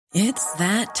It's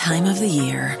that time of the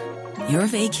year. Your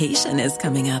vacation is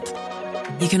coming up.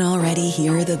 You can already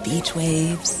hear the beach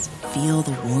waves, feel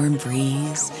the warm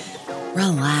breeze,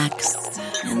 relax,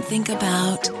 and think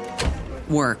about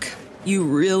work. You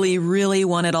really, really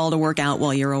want it all to work out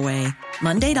while you're away.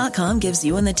 Monday.com gives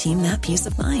you and the team that peace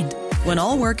of mind. When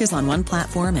all work is on one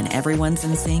platform and everyone's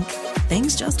in sync,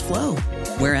 things just flow.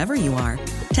 Wherever you are,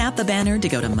 tap the banner to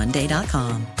go to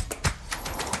Monday.com.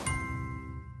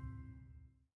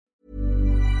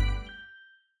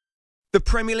 The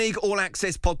Premier League All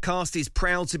Access podcast is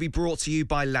proud to be brought to you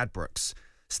by Ladbrokes.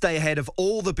 Stay ahead of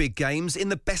all the big games in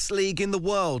the best league in the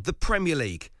world, the Premier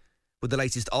League. With the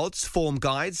latest odds, form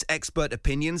guides, expert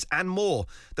opinions and more,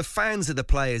 the fans are the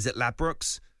players at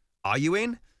Ladbrokes. Are you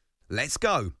in? Let's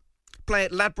go. Play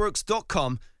at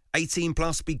ladbrokes.com, 18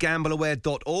 plus,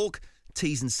 begambleaware.org.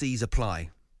 T's and C's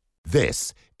apply.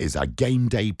 This is a Game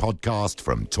Day podcast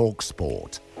from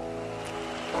TalkSport.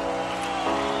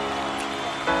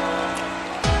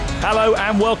 Hello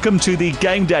and welcome to the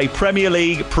Game Day Premier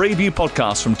League preview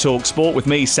podcast from TalkSport with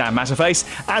me, Sam Matterface.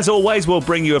 As always, we'll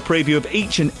bring you a preview of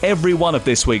each and every one of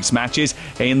this week's matches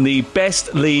in the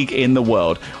best league in the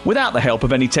world, without the help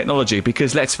of any technology,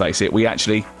 because let's face it, we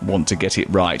actually want to get it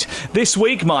right. This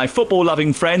week, my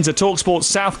football-loving friends are TalkSport's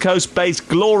South Coast-based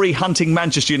glory-hunting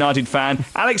Manchester United fan,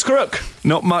 Alex Crook.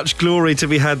 Not much glory to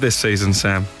be had this season,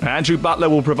 Sam. Andrew Butler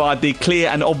will provide the clear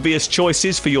and obvious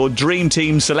choices for your dream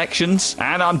team selections.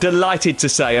 And I'm delighted to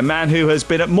say a man who has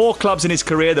been at more clubs in his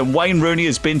career than Wayne Rooney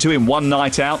has been to in one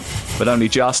night out, but only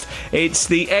just. It's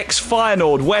the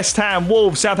ex-Feyenoord, West Ham,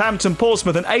 Wolves, Southampton,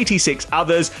 Portsmouth and 86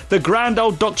 others, the grand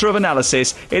old doctor of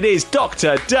analysis. It is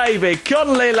Dr. David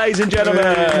Connolly, ladies and gentlemen.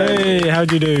 Hey, how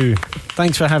do you do?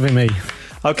 Thanks for having me.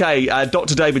 OK,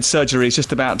 Dr. David's surgery is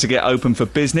just about to get open for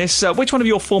business. Which one of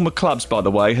your former clubs, by the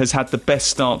way, has had the best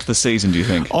start to the season, do you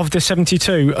think? Of the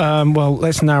 72, well,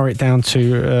 let's narrow it down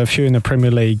to a few in the Premier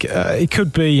League. It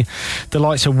could be the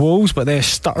likes of Wolves, but they're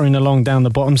stuttering along down the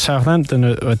bottom. Southampton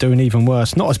are doing even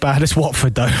worse. Not as bad as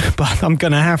Watford, though, but I'm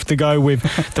going to have to go with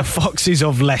the Foxes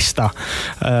of Leicester.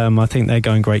 I think they're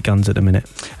going great guns at the minute.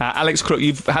 Alex Crook,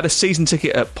 you've had a season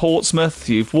ticket at Portsmouth.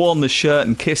 You've worn the shirt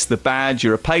and kissed the badge.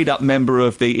 You're a paid-up member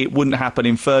of the It Wouldn't Happen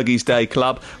in Fergie's Day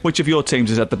club. Which of your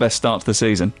teams has had the best start to the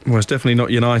season? Well, it's definitely not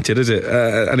United, is it?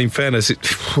 And in fairness,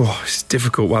 it's a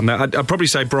difficult one. I'd probably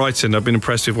say Brighton. I've been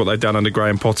impressed with what they've done under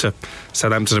Graham Potter.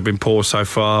 Southampton have been poor so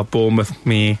far. Bournemouth,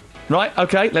 meh. Right,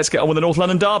 OK, let's get on with the North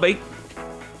London derby.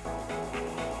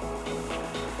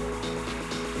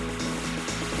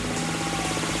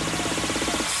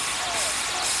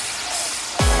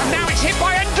 And now it's hit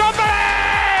by Ndombele!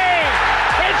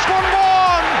 It's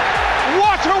 1-1!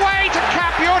 What a way to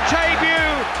cap your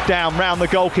debut! Down round the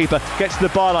goalkeeper, gets to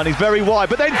the byline, he's very wide,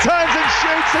 but then turns and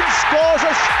shoots and scores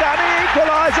a stunning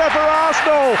equaliser for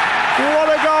Arsenal. What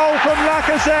a goal from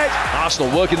Lacazette. Arsenal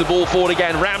working the ball forward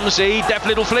again. Ramsey, deft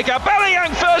little flicker.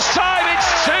 Bellingham first time, it's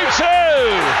 2-2.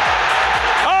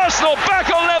 Arsenal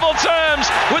back on level terms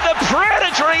with the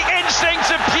predatory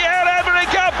instincts of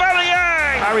Pierre-Emerick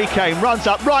Aubameyang. Harry Kane runs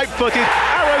up right-footed,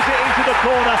 arrows it into the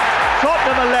corner.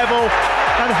 Tottenham are level,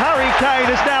 and Harry Kane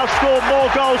has now scored more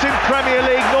goals in Premier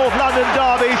League North London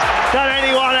derbies than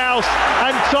anyone else.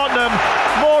 And Tottenham,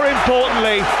 more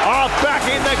importantly, are back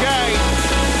in the game.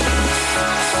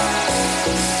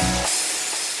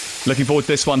 Looking forward to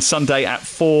this one Sunday at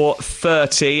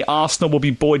 4:30. Arsenal will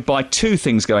be buoyed by two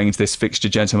things going into this fixture,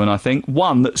 gentlemen, I think.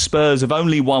 One, that Spurs have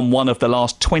only won one of the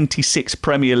last 26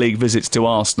 Premier League visits to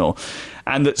Arsenal,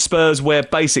 and that Spurs wear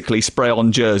basically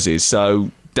spray-on jerseys, so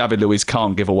David Luiz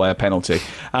can't give away a penalty.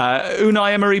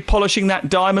 Unai Emery polishing that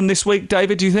diamond this week,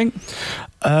 David, do you think?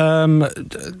 I'm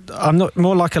not,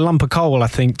 more like a lump of coal, I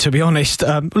think, to be honest.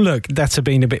 Look, that's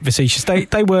been a bit facetious.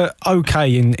 They were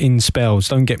okay in spells,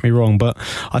 don't get me wrong, but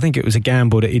I think it was a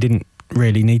gamble that he didn't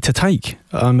really need to take.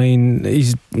 I mean,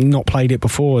 he's not played it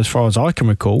before as far as I can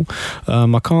recall.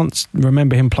 I can't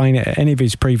remember him playing it at any of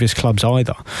his previous clubs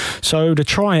either. So to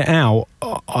try it out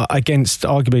against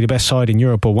arguably the best side in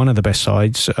Europe, or one of the best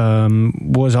sides,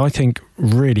 was, I think,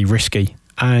 really risky.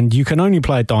 And you can only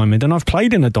play a diamond, and I've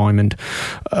played in a diamond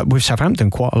with Southampton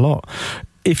quite a lot,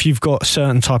 if you've got a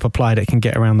certain type of player that can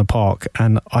get around the park,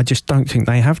 and I just don't think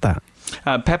they have that.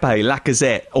 Pepe,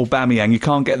 Lacazette, Aubameyang, you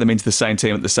can't get them into the same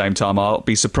team at the same time. I'll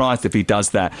be surprised if he does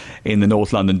that in the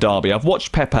North London derby. I've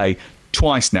watched Pepe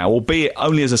twice now, albeit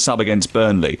only as a sub against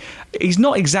Burnley. He's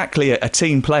not exactly a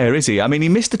team player, is he? I mean, he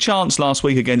missed a chance last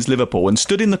week against Liverpool and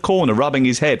stood in the corner rubbing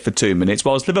his head for 2 minutes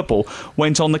whilst Liverpool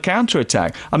went on the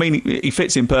counter-attack. I mean, he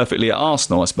fits in perfectly at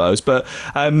Arsenal, I suppose, but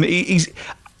he's...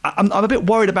 I'm a bit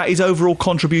worried about his overall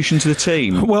contribution to the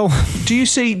team. Well, do you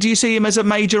see him as a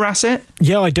major asset?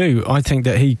 Yeah, I do. I think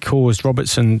that he caused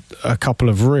Robertson a couple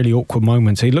of really awkward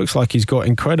moments. He looks like he's got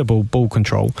incredible ball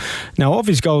control. Now, of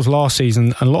his goals last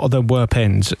season, a lot of them were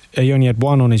pens. He only had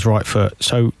one on his right foot.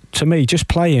 So, to me, just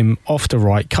play him off the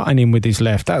right, cutting in with his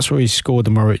left. That's where he's scored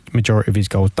the majority of his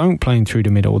goals. Don't play him through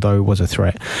the middle, although it was a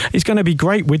threat. He's going to be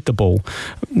great with the ball.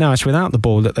 Now, it's without the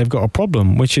ball that they've got a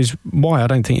problem, which is why I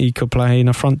don't think he could play in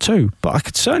a front two. But I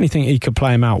could certainly think he could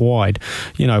play him out wide.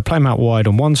 You know, play him out wide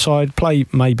on one side, play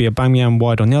maybe Aubameyang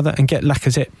wide on the other, and get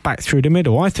Lacazette back through the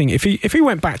middle. I think if he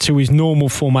went back to his normal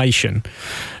formation,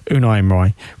 Unai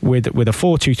Emery, with a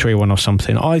 4-2-3-1 or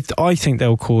something, I think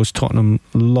they'll cause Tottenham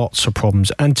lots of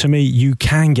problems. And to me, you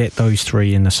can get those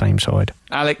three in the same side.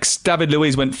 Alex, David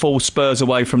Luiz went full Spurs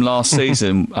away from last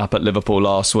season up at Liverpool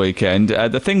last weekend.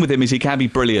 The thing with him is he can be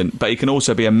brilliant, but he can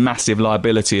also be a massive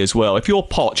liability as well. If you're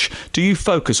Poch, do you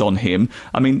focus on him?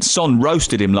 I mean, Son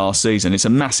roasted him last season. It's a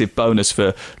massive bonus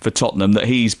for Tottenham that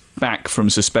he's back from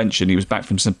suspension. He was back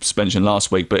from suspension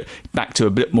last week, but back to a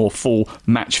bit more full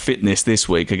match fitness this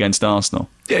week against Arsenal.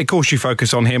 Yeah, of course you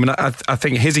focus on him, and I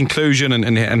think his inclusion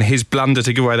and his blunder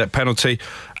to give away that penalty,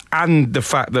 and the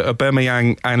fact that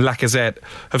Aubameyang and Lacazette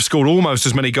have scored almost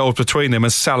as many goals between them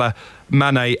as Salah,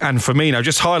 Mane and Firmino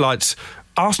just highlights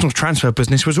Arsenal's transfer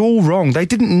business was all wrong. They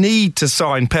didn't need to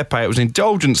sign Pepe. It was an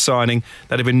indulgent signing.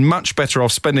 They'd have been much better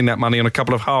off spending that money on a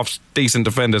couple of half-decent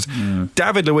defenders.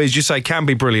 David Luiz, you say, can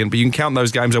be brilliant, but you can count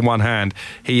those games on one hand.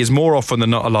 He is more often than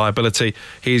not a liability.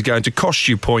 He is going to cost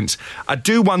you points. I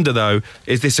do wonder, though,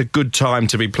 is this a good time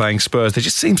to be playing Spurs? There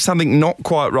just seems something not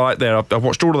quite right there. I've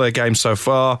watched all of their games so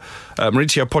far.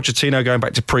 Mauricio Pochettino, going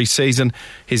back to pre-season,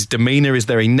 his demeanour is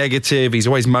very negative. He's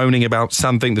always moaning about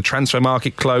something, the transfer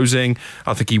market closing.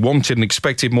 I think he wanted and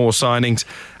expected more signings.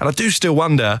 And I do still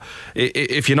wonder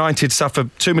if United suffer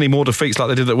too many more defeats like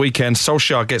they did at the weekend,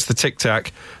 Solskjaer gets the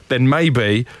tic-tac, then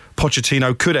maybe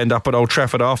Pochettino could end up at Old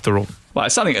Trafford after all. Well,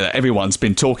 it's something that everyone's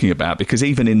been talking about, because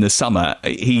even in the summer,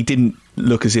 he didn't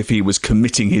look as if he was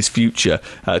committing his future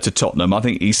to Tottenham. I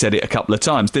think he said it a couple of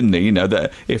times, didn't he? You know,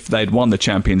 that if they'd won the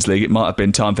Champions League, it might have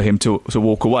been time for him to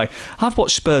walk away. I've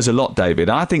watched Spurs a lot, David.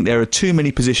 I think there are too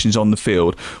many positions on the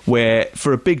field where,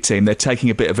 for a big team, they're taking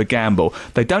a bit of a gamble.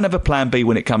 They don't have a plan B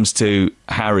when it comes to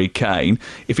Harry Kane.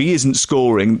 If he isn't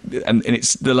scoring, and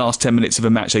it's the last 10 minutes of a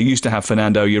match, they used to have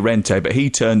Fernando Llorente, but he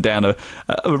turned down a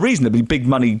reasonably big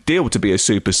money deal to be a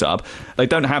super sub. They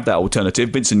don't have that alternative.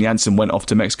 Vincent Janssen went off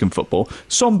to Mexican football.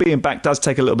 Son being back does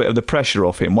take a little bit of the pressure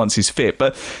off him once he's fit,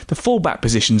 but the fullback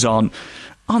positions aren't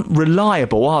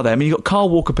reliable, are they? I mean, you've got Kyle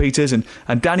Walker-Peters and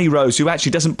Danny Rose, who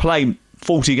actually doesn't play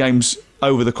 40 games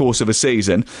over the course of a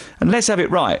season. And let's have it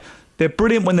right, they're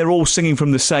brilliant when they're all singing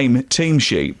from the same team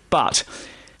sheet, but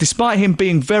despite him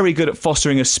being very good at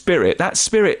fostering a spirit, that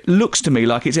spirit looks to me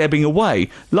like it's ebbing away.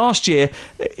 Last year,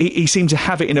 he seemed to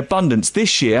have it in abundance.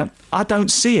 This year, I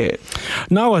don't see it.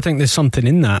 No, I think there's something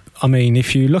in that. I mean,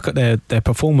 if you look at their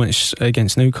performance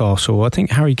against Newcastle, I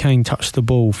think Harry Kane touched the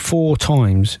ball 4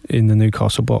 times in the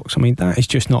Newcastle box. I mean, that is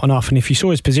just not enough. And if you saw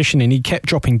his positioning, he kept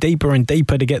dropping deeper and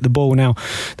deeper to get the ball. Now,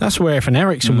 that's where if an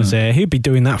Eriksen was there, he'd be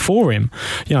doing that for him.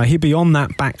 You know, he'd be on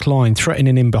that back line,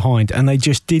 threatening him behind, and they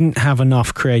just didn't have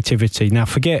enough creativity. Now,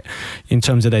 forget in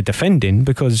terms of their defending,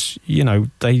 because, you know,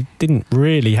 they didn't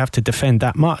really have to defend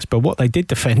that much, but what they did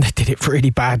defend, they did it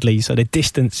really badly. So the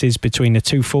distances between the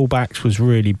two fullbacks was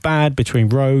really bad, between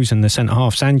Rose and the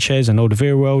centre-half Sanchez and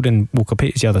Alderweireld and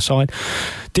Walker-Peters the other side.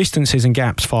 Distances and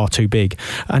gaps far too big.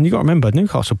 And you've got to remember,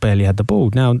 Newcastle barely had the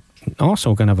ball. Now,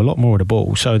 Arsenal are going to have a lot more of the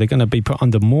ball, so they're going to be put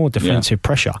under more defensive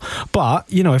pressure.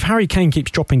 But, you know, if Harry Kane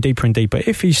keeps dropping deeper and deeper,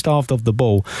 if he's starved of the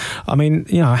ball, I mean,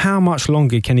 you know, how much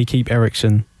longer can he keep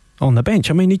Eriksen on the bench?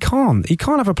 I mean, he can't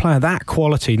have a player that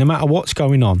quality no matter what's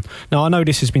going on. Now, I know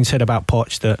this has been said about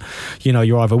Poch, that, you know,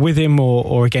 you're either with him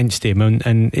or against him,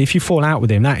 and if you fall out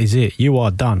with him, that is it, you are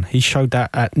done. He showed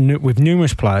that with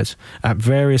numerous players at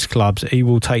various clubs. He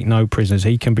will take no prisoners.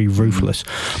 He can be ruthless.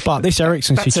 But this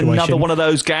Eriksen situation, that's another one of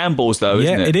those gambles, though,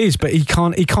 isn't it? Yeah, it is, but he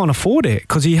can't afford it,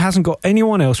 because he hasn't got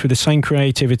anyone else with the same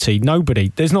creativity.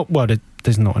 Nobody. There's not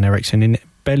an Eriksen in it.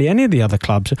 Barely any of the other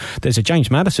clubs. There's a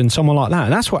James Maddison, someone like that,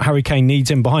 and that's what Harry Kane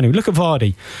needs in behind him. Look at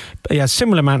Vardy. He has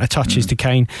similar amount of touches to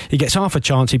Kane. He gets half a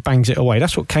chance, he bangs it away.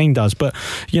 That's what Kane does, but,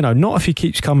 you know, not if he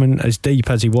keeps coming as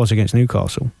deep as he was against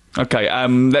Newcastle. Okay,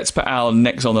 let's put our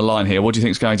necks on the line here. What do you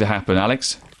think is going to happen,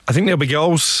 Alex? I think there'll be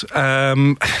goals.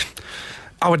 I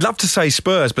would love to say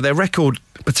Spurs, but their record,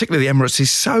 particularly the Emirates, is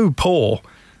so poor.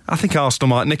 I think Arsenal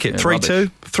might nick it.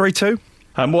 3-2. 3-2.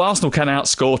 Well, Arsenal can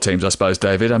outscore teams, I suppose,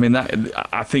 David. I mean,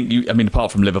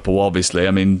 apart from Liverpool, obviously,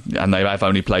 and they have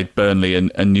only played Burnley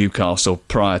and Newcastle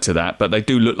prior to that, but they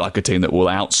do look like a team that will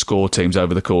outscore teams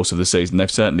over the course of the season.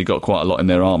 They've certainly got quite a lot in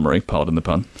their armoury, pardon the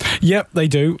pun. Yep, they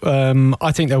do.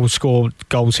 I think they will score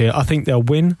goals here. I think they'll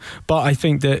win, but I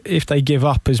think that if they give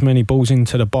up as many balls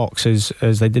into the box as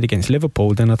they did against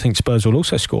Liverpool, then I think Spurs will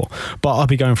also score. But I'll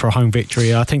be going for a home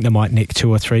victory. I think they might nick 2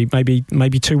 or 3, maybe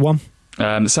 2-1.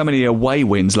 So many away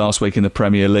wins last week in the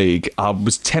Premier League. I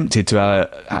was tempted to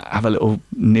have a little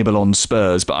nibble on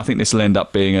Spurs, but I think this will end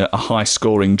up being a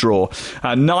high-scoring draw.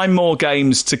 9 more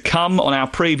games to come on our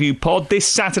preview pod. This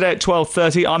Saturday at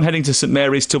 12:30, I'm heading to St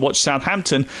Mary's to watch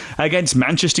Southampton against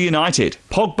Manchester United.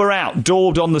 Pogba out,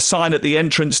 daubed on the sign at the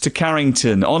entrance to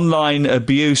Carrington. Online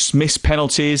abuse, missed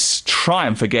penalties. Try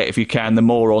and forget, if you can, the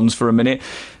morons for a minute.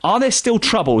 Are there still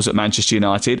troubles at Manchester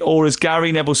United, or as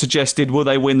Gary Neville suggested, will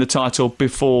they win the title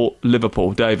before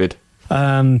Liverpool, David?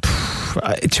 To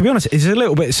be honest, it's a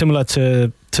little bit similar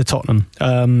to Tottenham.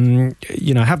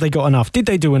 Have they got enough? Did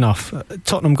they do enough?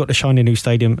 Tottenham got the shiny new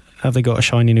stadium. Have they got a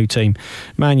shiny new team?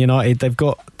 Man United, they've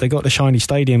got the shiny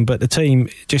stadium, but the team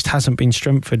just hasn't been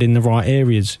strengthened in the right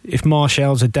areas. If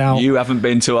Martial's a doubt, you haven't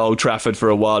been to Old Trafford for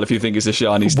a while. If you think it's a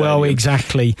shiny stadium, well,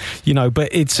 exactly. But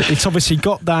it's obviously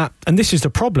got that, and this is the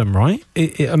problem, right?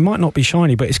 It might not be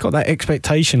shiny, but it's got that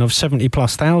expectation of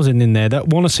 70,000+ in there that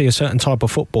want to see a certain type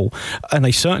of football, and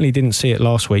they certainly didn't see it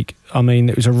last week. I mean,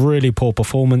 it was a really poor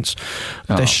performance.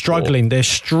 They're struggling. They're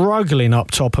struggling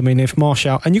up top. I mean, if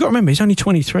Martial... And you've got to remember, he's only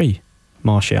 23,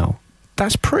 Martial.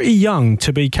 That's pretty young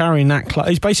to be carrying that...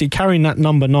 He's basically carrying that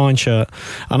number 9 shirt.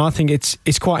 And I think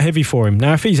it's quite heavy for him.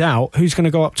 Now, if he's out, who's going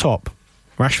to go up top?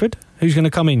 Rashford? Who's going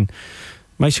to come in?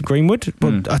 Mason Greenwood?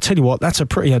 Well, I tell you what, that's a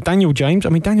pretty... Daniel James. I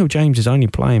mean, Daniel James is only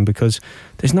playing because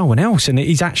there's no one else, and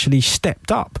he's actually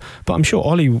stepped up. But I'm sure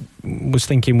Ollie was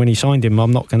thinking when he signed him,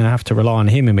 I'm not going to have to rely on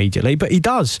him immediately, but he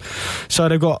does. So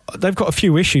they've got a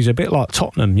few issues, a bit like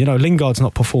Tottenham. Lingard's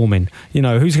not performing.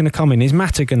 Who's going to come in? Is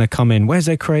Mata going to come in? Where's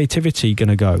their creativity going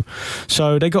to go?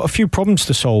 So they've got a few problems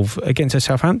to solve against a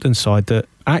Southampton side that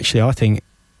actually I think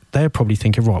they're probably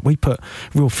thinking, right, we put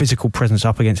real physical presence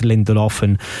up against Lindelof,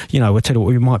 and we'll tell you what,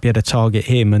 we might be able to target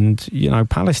him, and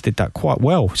Palace did that quite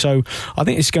well. So I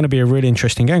think it's going to be a really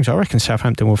interesting game. So I reckon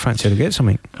Southampton will fancy to get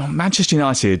something. Manchester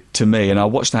United, to me, and I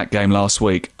watched that game last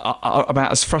week, are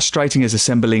about as frustrating as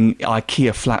assembling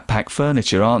IKEA flat pack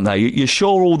furniture, aren't they? You're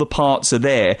sure all the parts are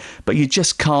there, but you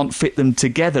just can't fit them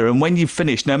together. And when you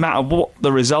finish, no matter what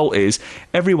the result is,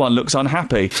 everyone looks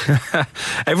unhappy.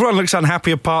 Everyone looks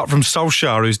unhappy apart from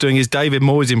Solskjaer, who's doing his David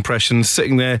Moyes impression,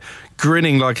 sitting there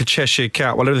grinning like a Cheshire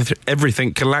cat while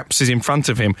everything collapses in front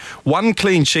of him. 1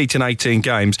 clean sheet in 18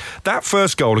 games. That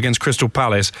first goal against Crystal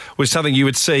Palace was something you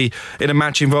would see in a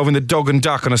match involving the dog and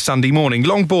duck on a Sunday morning.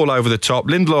 Long ball over the top,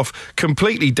 Lindelof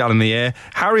completely done in the air.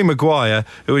 Harry Maguire,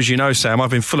 who, as you know, Sam,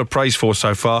 I've been full of praise for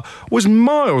so far, was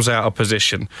miles out of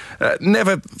position.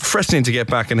 Never threatening to get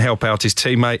back and help out his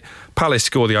teammate. Palace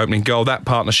score the opening goal. That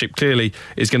partnership clearly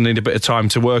is going to need a bit of time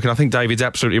to work, and I think David's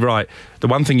absolutely right. The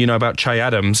one thing you know about Che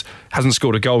Adams, hasn't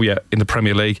scored a goal yet in the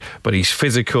Premier League, but he's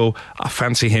physical. I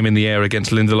fancy him in the air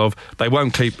against Lindelof. They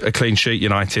won't keep a clean sheet,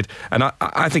 United, and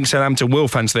I think Southampton will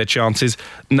fancy their chances.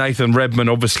 Nathan Redmond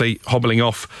obviously hobbling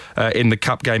off in the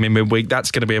cup game in midweek.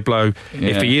 That's going to be a blow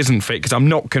if he isn't fit, because I'm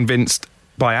not convinced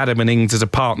by Adam and Ings as a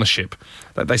partnership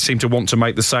that they seem to want to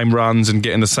make the same runs and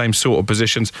get in the same sort of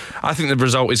positions. I think the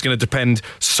result is going to depend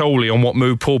solely on what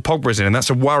mood Paul Pogba is in, and that's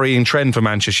a worrying trend for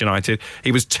Manchester United.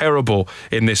 He was terrible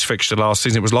in this fixture last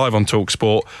season. It was live on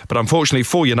TalkSport, but unfortunately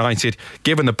for United,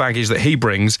 given the baggage that he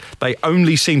brings, they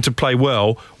only seem to play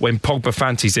well when Pogba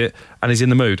fancies it and is in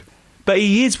the mood. But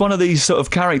he is one of these sort of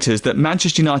characters that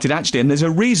Manchester United actually, and there's a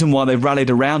reason why they've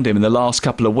rallied around him in the last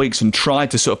couple of weeks and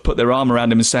tried to sort of put their arm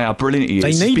around him and say how brilliant he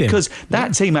is. They need because him.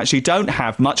 That team actually don't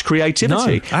have much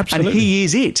creativity. No, absolutely. And he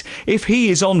is it. If he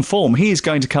is on form, he is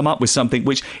going to come up with something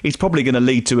which is probably going to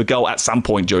lead to a goal at some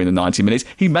point during the 90 minutes.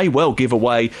 He may well give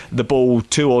away the ball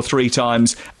 2 or 3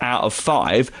 times out of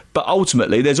 5, but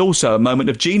ultimately there's also a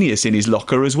moment of genius in his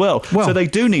locker as well. So they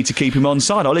do need to keep him on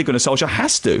side. Ole Gunnar Solskjaer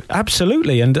has to.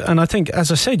 Absolutely. And I think,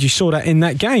 as I said, you saw that in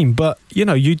that game, but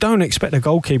you don't expect a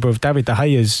goalkeeper of David De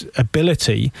Gea's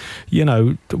ability,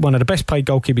 one of the best played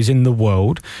goalkeepers in the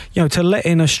world, to let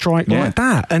in a strike like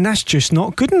that, and that's just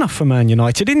not good enough for Man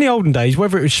United. In the olden days,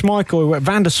 whether it was Schmeichel or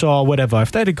Van der Sar or whatever,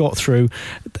 if they'd have got through,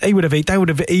 they would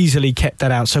have easily kept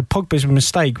that out. So Pogba's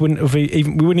mistake we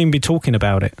wouldn't even be talking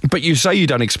about it. But you say you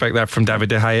don't expect that from David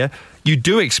De Gea. you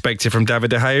do expect it from David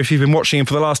De Gea if you've been watching him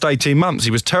for the last 18 months.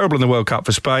 He was terrible in the World Cup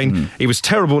for Spain. He was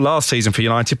terrible last season for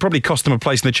United, probably cost them a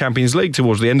place in the Champions League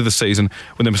towards the end of the season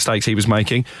with the mistakes he was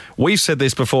making. We've said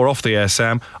this before off the air,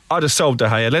 Sam. I'd have sold De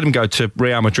Gea, let him go to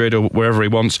Real Madrid or wherever he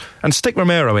wants, and stick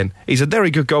Romero in. He's a very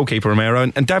good goalkeeper, Romero,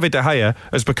 and David De Gea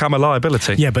has become a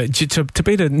liability. Yeah, but to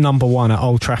be the number one at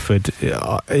Old Trafford,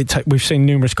 we've seen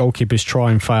numerous goalkeepers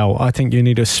try and fail. I think you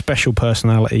need a special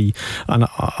personality, and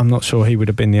I'm not sure he would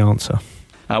have been the answer.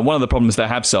 One of the problems they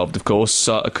have solved, of course,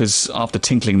 because after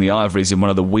tinkling the ivories in one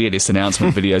of the weirdest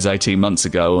announcement videos 18 months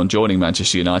ago on joining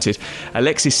Manchester United,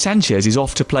 Alexis Sanchez is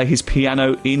off to play his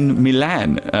piano in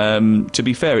Milan. To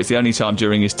be fair, it's the only time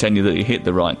during his tenure that he hit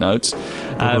the right notes.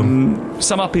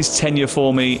 Sum up his tenure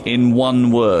for me in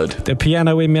one word. The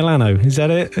piano in Milano, is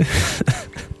that it?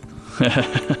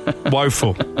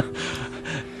 Woeful.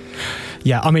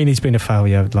 Yeah, I mean, he's been a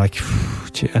failure, like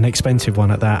an expensive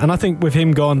one at that. And I think with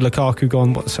him gone, Lukaku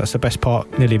gone, that's the best part,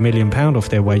 nearly £1 million off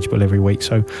their wage bill every week.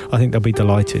 So I think they'll be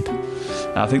delighted.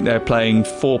 I think they're playing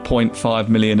 4.5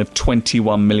 million of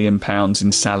 £21 million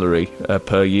in salary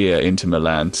per year into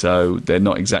Milan. So they're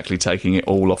not exactly taking it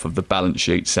all off of the balance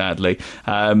sheet, sadly.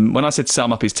 When I said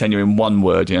sum up his tenure in one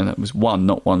word, that was one,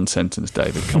 not one sentence,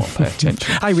 David. Come on, pay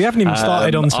attention. Hey, we haven't even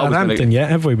started on Southampton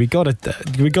yet, have we? We've got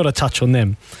to touch on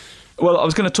them. Well, I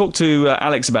was going to talk to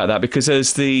Alex about that because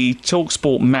as the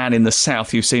TalkSport man in the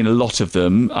south, you've seen a lot of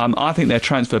them. I think their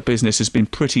transfer business has been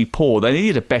pretty poor. They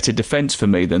needed a better defence for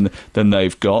me than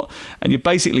they've got. And you're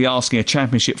basically asking a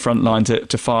championship front line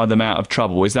to fire them out of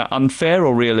trouble. Is that unfair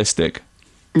or realistic?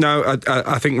 No,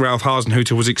 I think Ralph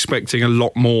Hasenhüttl was expecting a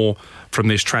lot more from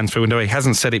this transfer window. He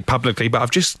hasn't said it publicly, but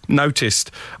I've just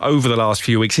noticed over the last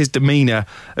few weeks his demeanour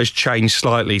has changed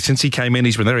slightly. Since he came in,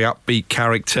 he's been a very upbeat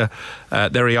character,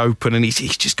 very open, and he's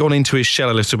just gone into his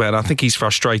shell a little bit. And I think he's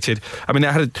frustrated. I mean, they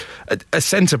had a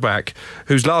centre-back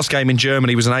whose last game in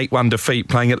Germany was an 8-1 defeat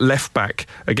playing at left-back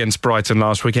against Brighton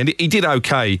last weekend. He did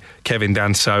OK, Kevin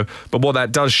Danso, but what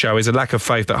that does show is a lack of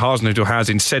faith that Hasenhüttl has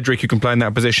in Cedric, who can play in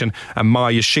that position, and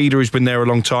Maya Yoshida, who's been there a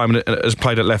long time and has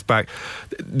played at left-back.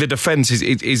 The defence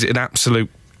is an absolute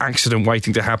accident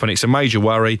waiting to happen. It's a major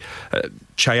worry.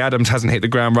 Che Adams hasn't hit the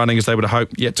ground running as they would have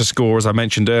hoped, yet to score, as I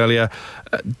mentioned earlier.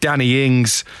 Danny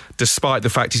Ings, despite the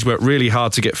fact he's worked really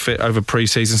hard to get fit over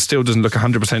pre-season, still doesn't look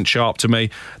 100% sharp to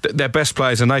me. Their best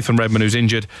players are Nathan Redmond, who's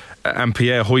injured, and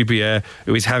Pierre Højbjerg,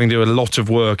 who is having to do a lot of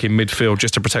work in midfield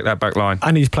just to protect that back line.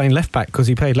 And he's playing left-back because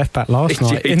he played left-back last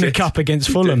night in the Cup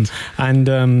against Fulham. And,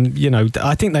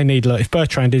 I think they need, if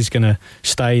Bertrand is going to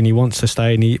stay and he wants to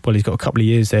stay, and he's got a couple of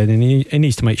years there, then he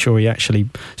needs to make sure he actually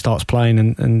starts playing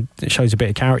and it shows a bit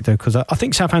of character, because I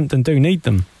think Southampton do need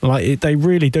them. They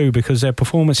really do, because their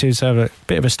performances have a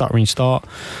bit of a stuttering start.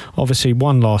 Obviously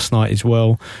won last night as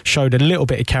well, showed a little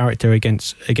bit of character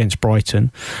against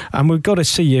Brighton, and we've got to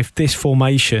see if this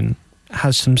formation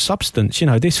has some substance.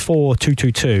 This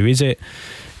 4-2-2-2,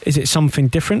 is it something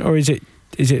different, or is it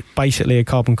basically a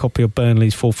carbon copy of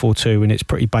Burnley's 4-4-2 and it's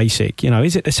pretty basic?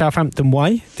 Is it the Southampton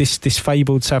way? This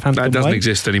fabled Southampton way? That doesn't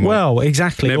exist anymore. Well,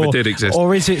 exactly. Never did exist.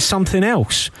 Or is it something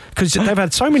else? Because they've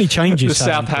had so many changes. The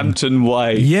Southampton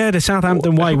way. Yeah, the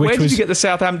Southampton way. Where did you get the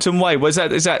Southampton way? Is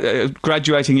that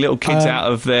graduating little kids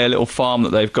out of their little farm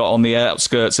that they've got on the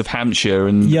outskirts of Hampshire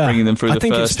and bringing them through the first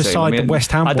team? I think it's beside the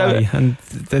West Ham way, and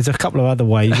there's a couple of other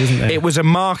ways, isn't there? It was a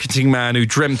marketing man who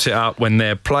dreamt it up when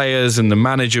their players and the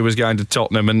manager was going to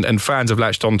Tottenham, and fans have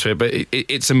latched onto it, but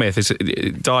it's a myth.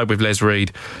 It died with Les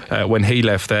Reed when he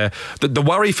left there. The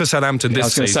worry for Southampton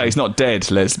this season... I was going to say, he's not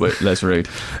dead, Les Reed.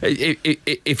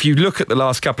 If you look at the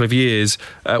last couple of years,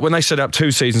 when they set up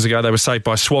 2 seasons ago, they were saved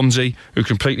by Swansea, who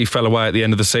completely fell away at the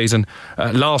end of the season.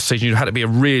 Last season, you had to be a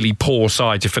really poor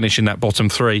side to finish in that bottom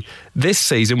 3. This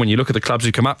season, when you look at the clubs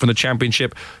who come up from the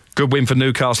Championship, good win for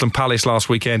Newcastle and Palace last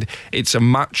weekend, it's a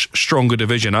much stronger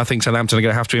division. I think Southampton are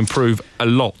going to have to improve a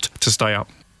lot to stay up.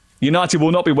 United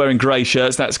will not be wearing grey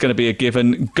shirts, that's going to be a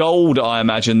given. Gold, I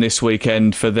imagine, this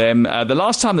weekend for them. The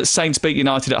last time that Saints beat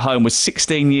United at home was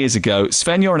 16 years ago.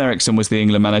 Sven-Göran Eriksson was the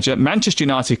England manager. Manchester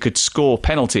United could score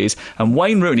penalties, and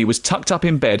Wayne Rooney was tucked up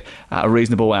in bed at a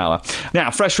reasonable hour. Now,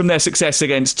 fresh from their success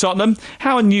against Tottenham,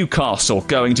 how are Newcastle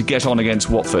going to get on against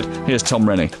Watford? Here's Tom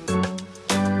Rennie.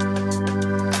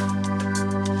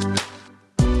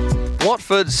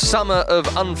 Watford's summer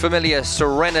of unfamiliar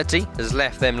serenity has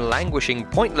left them languishing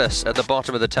pointless at the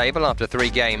bottom of the table after 3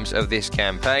 games of this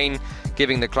campaign,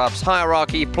 giving the club's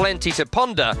hierarchy plenty to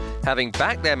ponder, having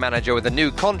backed their manager with a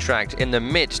new contract in the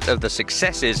midst of the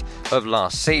successes of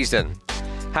last season.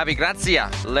 Javi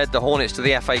Gracia led the Hornets to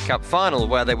the FA Cup final,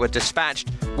 where they were dispatched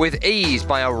with ease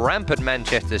by a rampant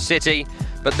Manchester City,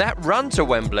 But that run to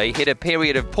Wembley hit a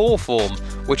period of poor form,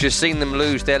 which has seen them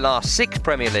lose their last 6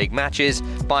 Premier League matches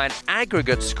by an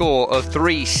aggregate score of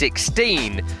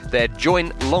 3-16, their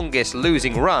joint longest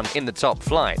losing run in the top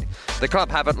flight. The club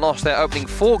haven't lost their opening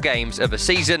 4 games of a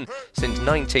season since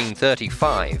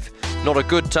 1935. Not a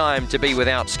good time to be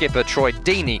without skipper Troy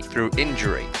Deeney through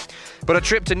injury. But a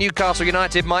trip to Newcastle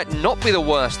United might not be the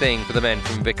worst thing for the men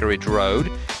from Vicarage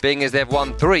Road, being as they've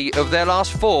won 3 of their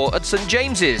last 4 at St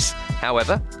James's.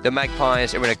 However, the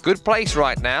Magpies are in a good place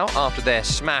right now after their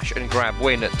smash and grab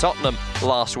win at Tottenham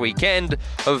last weekend,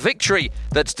 a victory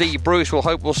that Steve Bruce will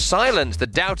hope will silence the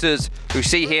doubters who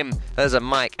see him as a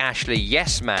Mike Ashley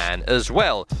yes man, as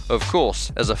well, of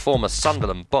course, as a former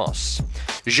Sunderland boss.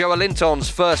 Joelinton's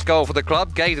first goal for the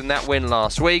club gave them that win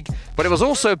last week, but it was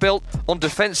also built on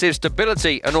defensive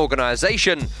stability and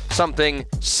organisation, something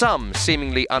some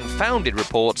seemingly unfounded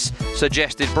reports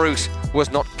suggested Bruce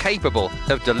was not capable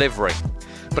of delivering.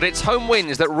 But it's home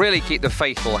wins that really keep the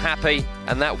faithful happy,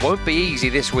 and that won't be easy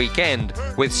this weekend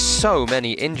with so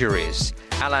many injuries.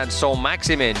 Alain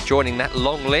Saint-Maximin joining that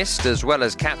long list, as well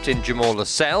as captain Jamal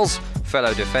Lascelles,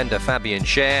 fellow defender Fabien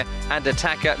Cher, and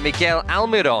attacker Miguel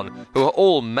Almiron, who are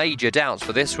all major doubts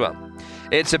for this one.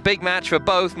 It's a big match for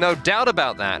both, no doubt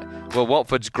about that. Will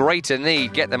Watford's greater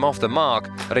need get them off the mark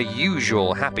at a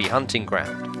usual happy hunting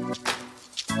ground?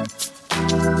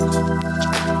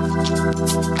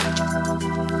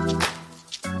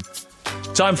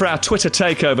 Time for our Twitter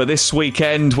takeover this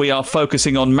weekend. We are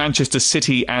focusing on Manchester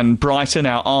City and Brighton.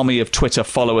 Our army of Twitter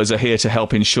followers are here to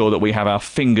help ensure that we have our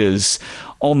fingers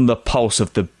on the pulse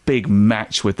of the big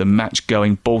match with the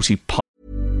match-going Balti.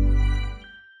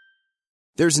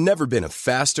 There's never been a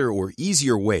faster or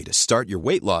easier way to start your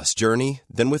weight loss journey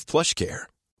than with PlushCare.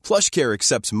 PlushCare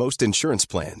accepts most insurance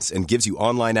plans and gives you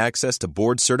online access to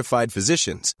board-certified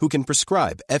physicians who can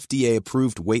prescribe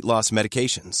FDA-approved weight loss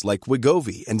medications like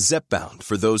Wegovy and Zepbound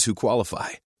for those who qualify.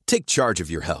 Take charge of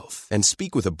your health and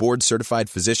speak with a board-certified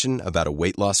physician about a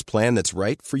weight loss plan that's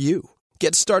right for you.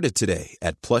 Get started today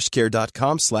at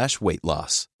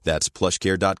plushcare.com/weight-loss. That's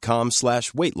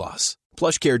plushcare.com/weight-loss.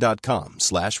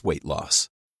 plushcare.com/weight-loss.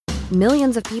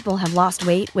 Millions of people have lost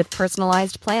weight with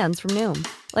personalized plans from Noom.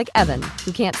 Like Evan,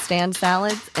 who can't stand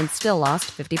salads and still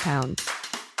lost 50 pounds.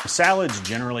 Salads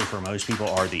generally for most people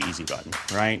are the easy button,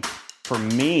 right? For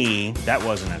me, that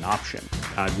wasn't an option.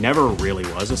 I never really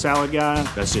was a salad guy.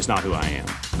 That's just not who I am.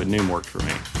 But Noom worked for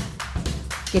me.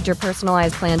 Get your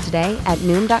personalized plan today at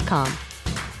Noom.com.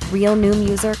 Real Noom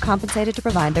user compensated to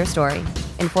provide their story.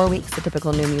 In 4 weeks, the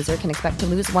typical Noom user can expect to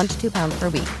lose 1 to 2 pounds per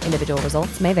week. Individual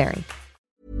results may vary.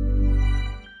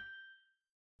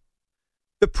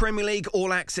 The Premier League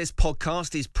All Access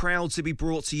podcast is proud to be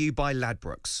brought to you by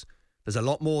Ladbrokes. There's a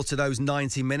lot more to those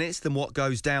 90 minutes than what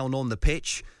goes down on the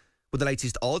pitch. With the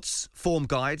latest odds, form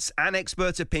guides and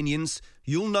expert opinions,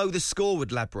 you'll know the score with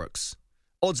Ladbrokes.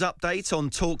 Odds update on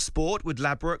Talk Sport with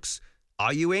Ladbrokes.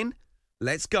 Are you in?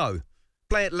 Let's go.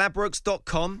 Play at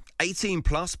ladbrokes.com, 18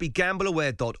 plus,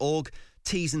 begambleaware.org.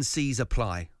 T's and C's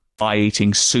apply.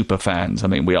 Eating super fans. I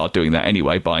mean, we are doing that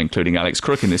anyway by including Alex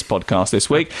Crook in this podcast this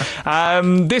week.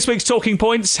 This week's talking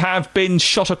points have been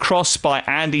shot across by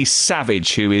Andy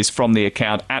Savage, who is from the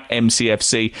account at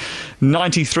MCFC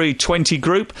 9320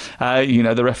 Group. You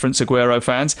know the reference, Aguero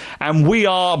fans. And We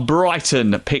Are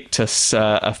Brighton picked us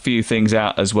a few things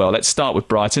out as well. Let's start with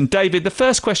Brighton. David, the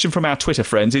first question from our Twitter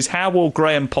friends is, how will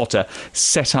Graham Potter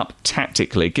set up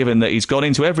tactically, given that he's gone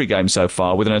into every game so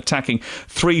far with an attacking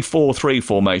 3-4-3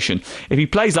 formation? If he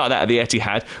plays like that at the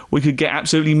Etihad, we could get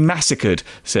absolutely massacred,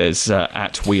 says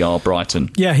at We Are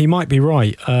Brighton. Yeah, he might be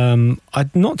right. I'm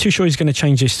not too sure he's going to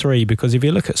change his 3, because if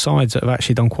you look at sides that have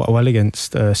actually done quite well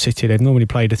against City, they've normally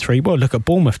played a 3. Well, look at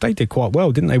Bournemouth. They did quite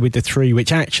well, didn't they, with the 3,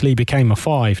 which actually became a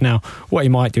 5. Now, what he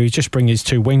might do is just bring his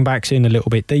 2 wing-backs in a little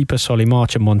bit deeper, Solly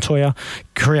March and Montoya,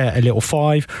 create a little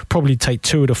 5, probably take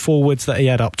 2 of the forwards that he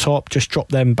had up top, just drop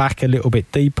them back a little bit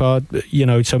deeper, you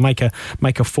know, to make a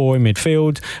 4 in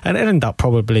midfield, and it ended up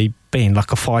probably being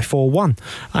like a 5-4-1.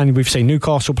 And we've seen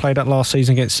Newcastle play that last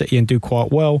season against City and do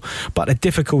quite well. But the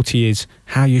difficulty is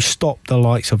how you stop the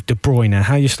likes of De Bruyne,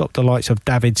 how you stop the likes of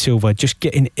David Silva just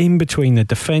getting in between the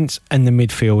defence and the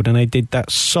midfield. And they did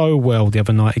that so well the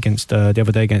other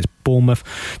day against Bournemouth.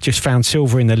 Just found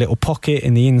Silva in the little pocket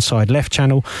in the inside left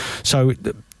channel. So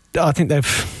I think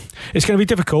it's going to be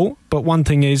difficult, but one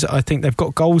thing is, I think they've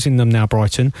got goals in them now,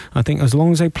 Brighton. I think as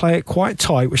long as they play it quite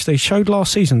tight, which they showed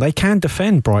last season, they can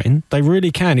defend, Brighton. They really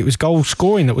can. It was goal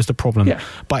scoring that was the problem. Yeah.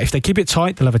 But if they keep it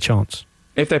tight, they'll have a chance.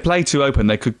 If they play too open,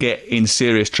 they could get in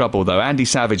serious trouble, though. Andy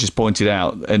Savage has pointed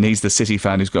out, and he's the City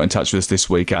fan who's got in touch with us this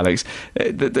week, Alex,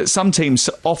 that some teams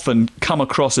often come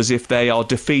across as if they are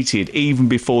defeated even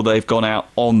before they've gone out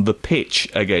on the pitch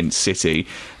against City.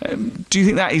 Do you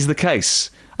think that is the case?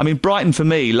 I mean, Brighton, for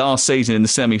me, last season in the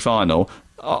semi-final,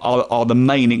 are the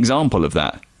main example of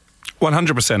that.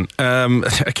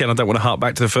 100%. Again, I don't want to hark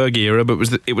back to the Fergie era, but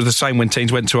it was the same when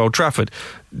teams went to Old Trafford.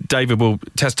 David will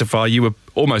testify, you were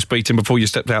almost beaten before you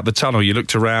stepped out the tunnel. You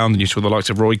looked around and you saw the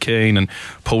likes of Roy Keane and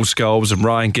Paul Scholes and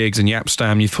Ryan Giggs and Jaap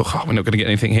Stam. You thought, we're not going to get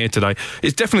anything here today.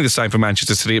 It's definitely the same for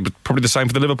Manchester City, but probably the same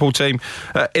for the Liverpool team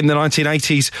in the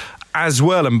 1980s as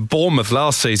well. And Bournemouth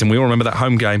last season, we all remember that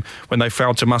home game when they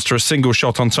failed to muster a single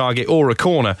shot on target or a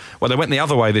corner. Well, they went the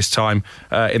other way this time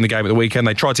in the game at the weekend.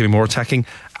 They tried to be more attacking,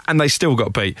 and they still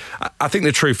got beat. I think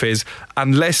the truth is,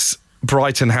 unless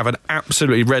Brighton have an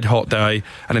absolutely red-hot day,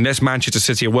 and unless Manchester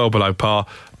City are well below par,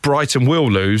 Brighton will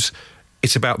lose.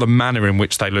 It's about the manner in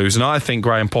which they lose. And I think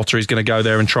Graham Potter is going to go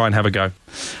there and try and have a go.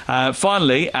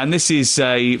 Finally, and this is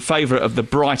a favourite of the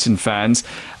Brighton fans,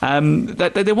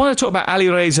 they want to talk about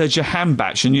Alireza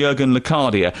Jahanbakhsh and Jurgen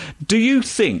Locadia. Do you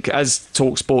think, as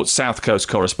TalkSport's South Coast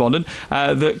correspondent,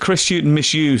 that Chris Hughton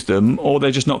misused them, or they're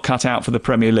just not cut out for the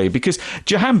Premier League? Because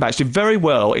Jahanbakhsh did very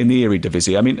well in the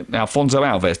Eredivisie. I mean, Alfonso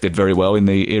Alves did very well in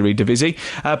the Eredivisie,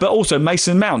 but also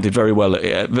Mason Mount did very well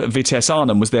at Vitesse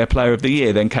Arnhem, was their player of the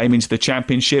year, then came into the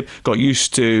Championship, got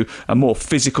used to a more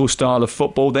physical style of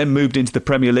football, then moved into the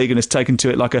Premier League and has taken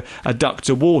to it like a duck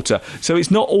to water. So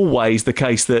it's not always the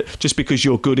case that just because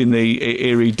you're good in the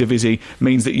Eredivisie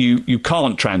means that you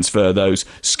can't transfer those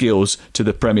skills to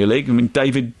the Premier League. I mean,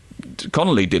 David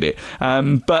Connolly did it,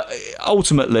 but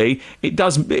ultimately it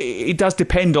does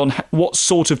depend on what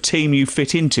sort of team you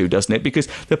fit into, doesn't it? Because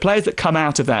the players that come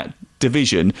out of that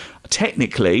division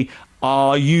technically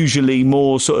are usually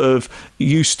more sort of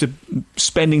used to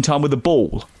spending time with the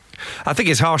ball. I think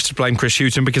it's harsh to blame Chris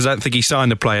Hughton because I don't think he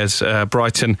signed the players.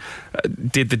 Brighton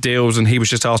did the deals and he was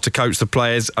just asked to coach the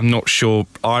players. I'm not sure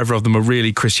either of them are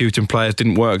really Chris Hughton players,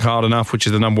 didn't work hard enough, which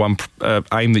is the number one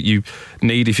aim that you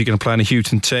need if you're going to play in a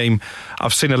Hughton team.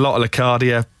 I've seen a lot of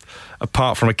Locadia,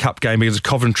 apart from a cup game against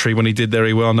Coventry when he did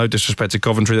very well. No disrespect to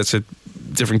Coventry, that's a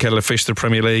different kettle of fish to the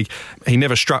Premier League. He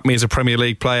never struck me as a Premier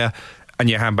League player, and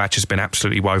Jahanbakhsh has been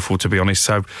absolutely woeful, to be honest.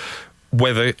 So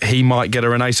whether he might get a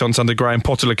renaissance under Graham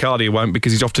Potter, Locadia won't,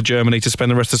 because he's off to Germany to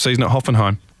spend the rest of the season at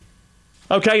Hoffenheim.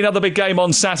 OK, another big game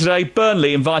on Saturday.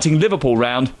 Burnley inviting Liverpool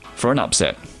round for an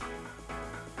upset.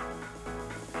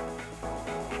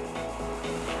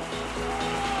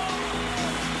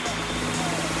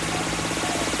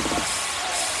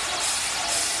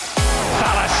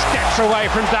 Salah steps away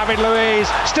from David Luiz.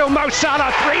 Still Mo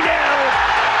Salah,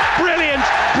 3-0.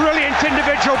 Brilliant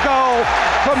individual goal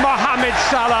from Mohamed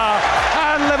Salah,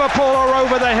 and Liverpool are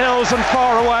over the hills and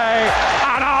far away,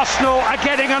 and Arsenal are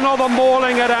getting another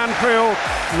mauling at Anfield.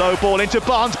 Low ball into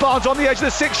Barnes on the edge of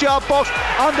the 6-yard box,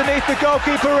 underneath the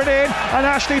goalkeeper and in, and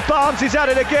Ashley Barnes is at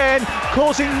it again,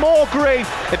 causing more grief.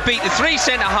 They beat the three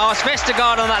centre-halves.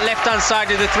 Vestergaard on that left-hand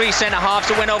side of the three centre-halves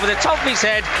that went over the top of his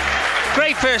head.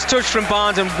 Great first touch from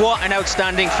Barnes, and what an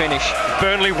outstanding finish.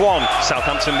 Burnley 1,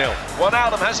 Southampton 0.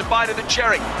 Wijnaldum has a bite of the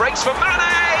cherry, breaks for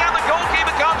Mane, and the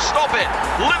goalkeeper can't stop it.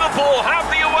 Liverpool have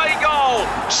the away goal.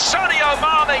 Sadio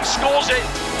Mane scores it.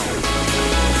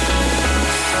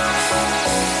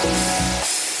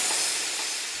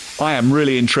 I am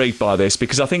really intrigued by this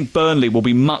because I think Burnley will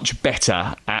be much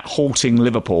better at halting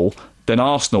Liverpool than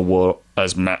Arsenal were,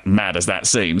 as mad as that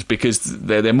seems, because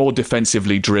they're more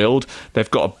defensively drilled, they've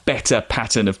got a better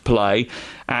pattern of play,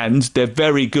 and they're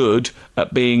very good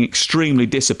at being extremely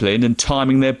disciplined and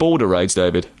timing their border raids,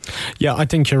 David. Yeah, I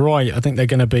think you're right. I think they're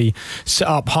going to be set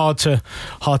up hard to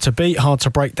beat, hard to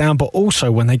break down, but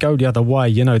also when they go the other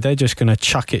way, they're just going to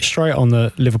chuck it straight on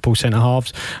the Liverpool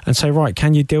centre-halves and say, right,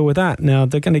 can you deal with that? Now,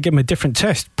 they're going to give them a different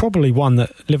test, probably one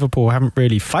that Liverpool haven't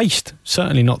really faced,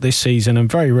 certainly not this season, and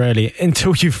very rarely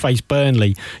until you face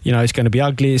Burnley. It's going to be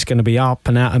ugly, it's going to be up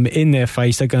and out, and in their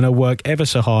face, they're going to work ever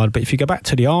so hard. But if you go back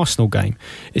to the Arsenal game,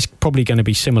 it's probably going to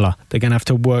be similar. They're going to have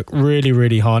to work really,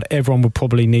 really hard. Everyone will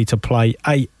probably need to play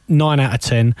 9 out of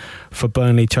 10 for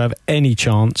Burnley to have any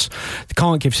chance. They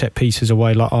can't give set pieces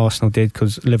away like Arsenal did,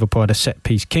 because Liverpool had a set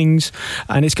piece kings,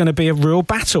 and it's going to be a real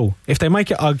battle. If they make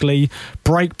it ugly,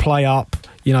 break play up,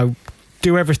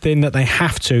 do everything that they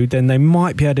have to, then they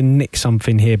might be able to nick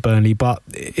something here, Burnley. But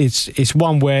it's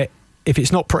one where if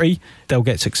it's not pretty, they'll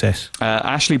get success.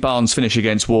 Ashley Barnes' finish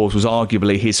against Wolves was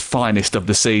arguably his finest of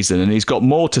the season, and he's got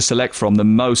more to select from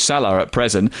than Mo Salah at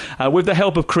present. With the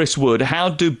help of Chris Wood, how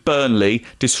do Burnley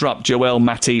disrupt Joel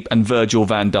Matip and Virgil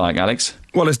van Dijk, Alex?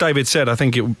 Well, as David said, I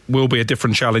think it will be a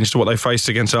different challenge to what they faced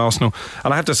against Arsenal.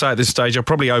 And I have to say at this stage, I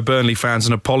probably owe Burnley fans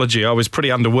an apology. I was pretty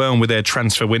underwhelmed with their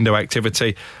transfer window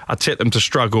activity. I tipped them to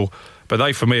struggle. But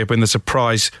they, for me, have been the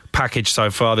surprise package so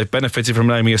far. They've benefited from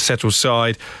naming a settled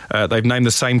side. They've named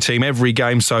the same team every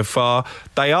game so far.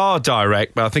 They are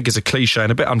direct, but I think it's a cliche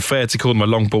and a bit unfair to call them a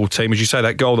long ball team. As you say,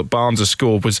 that goal that Barnes has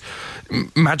scored was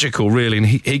magical, really, and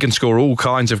he can score all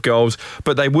kinds of goals.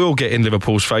 But they will get in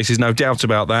Liverpool's faces, no doubt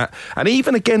about that. And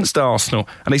even against Arsenal,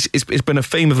 and it's been a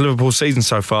theme of the Liverpool season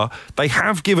so far, they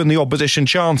have given the opposition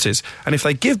chances. And if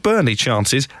they give Burnley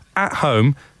chances at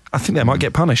home, I think they might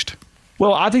get punished.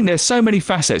 Well, I think there's so many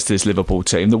facets to this Liverpool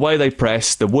team. The way they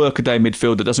press, the workaday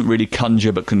midfield that doesn't really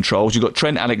conjure but controls. You've got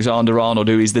Trent Alexander-Arnold,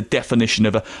 who is the definition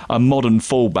of a modern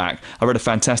fullback. I read a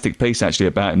fantastic piece actually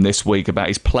about him this week, about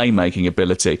his playmaking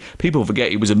ability. People forget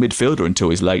he was a midfielder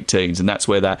until his late teens, and that's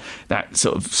where that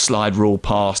sort of slide rule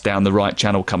pass down the right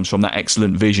channel comes from, that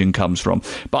excellent vision comes from.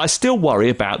 But I still worry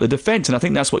about the defence, and I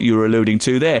think that's what you were alluding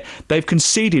to there. They've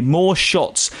conceded more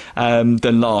shots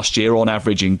than last year on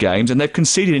average in games, and they've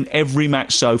conceded in every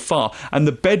match so far, and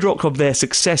the bedrock of their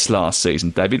success last season,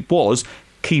 David, was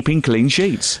keeping clean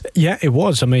sheets. Yeah, it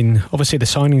was. I mean, obviously the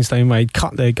signings they made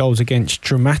cut their goals against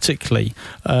dramatically,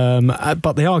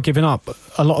 but they are giving up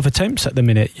a lot of attempts at the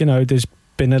minute. You know, there's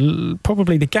been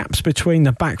probably the gaps between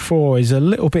the back four is a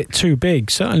little bit too big,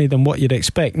 certainly than what you'd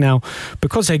expect. Now,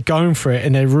 because they're going for it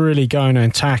and they're really going to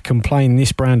attack and playing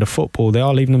this brand of football, they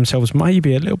are leaving themselves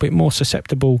maybe a little bit more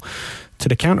susceptible to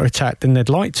the counter-attack than they'd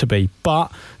like to be.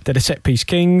 But they're the set-piece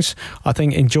kings. I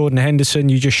think in Jordan Henderson,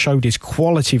 you just showed his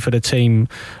quality for the team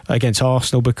against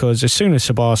Arsenal, because as soon as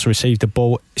Sabasa received the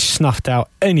ball, it snuffed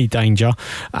out any danger,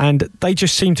 and they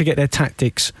just seem to get their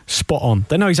tactics spot on.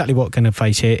 They know exactly what they're going to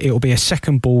face here. It will be a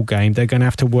second ball game. They're going to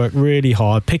have to work really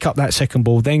hard, pick up that second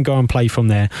ball, then go and play from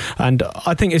there. And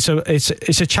I think it's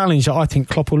a challenge that I think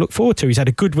Klopp will look forward to. He's had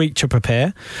a good week to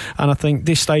prepare, and I think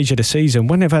this stage of the season,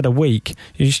 when they've had a week,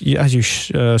 as you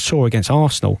saw against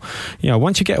Arsenal, you know,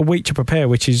 once you get a week to prepare,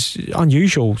 which is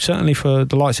unusual certainly for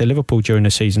the likes of Liverpool during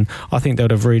the season, I think they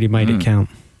would have really made it count.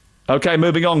 OK,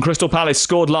 moving on. Crystal Palace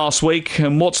scored last week,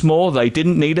 and what's more, they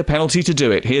didn't need a penalty to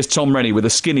do it. Here's Tom Rennie with a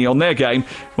skinny on their game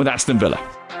with Aston Villa.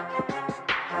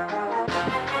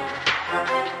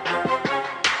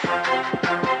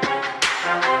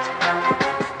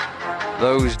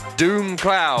 Those doom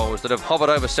clouds that have hovered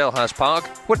over Selhurst Park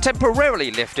were temporarily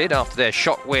lifted after their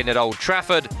shock win at Old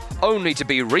Trafford, only to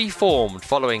be reformed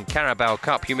following Carabao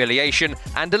Cup humiliation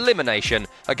and elimination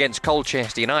against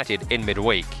Colchester United in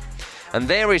midweek. And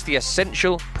there is the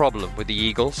essential problem with the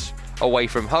Eagles. Away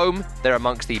from home, they're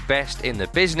amongst the best in the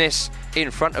business. In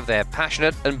front of their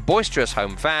passionate and boisterous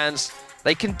home fans,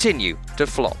 they continue to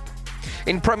flop.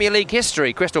 In Premier League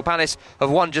history, Crystal Palace have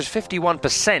won just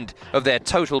 51% of their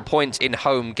total points in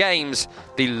home games,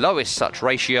 the lowest such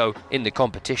ratio in the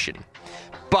competition.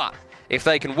 But if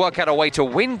they can work out a way to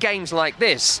win games like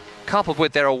this, coupled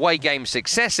with their away game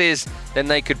successes, then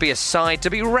they could be a side to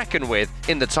be reckoned with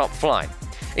in the top flight.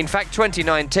 In fact,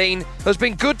 2019 has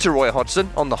been good to Roy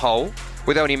Hodgson on the whole,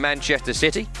 with only Manchester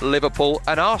City, Liverpool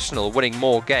and Arsenal winning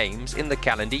more games in the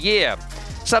calendar year.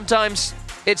 Sometimes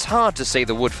it's hard to see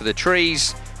the wood for the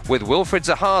trees, with Wilfried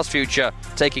Zaha's future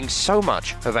taking so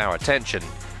much of our attention.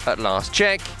 At last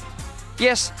check,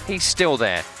 yes, he's still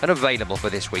there and available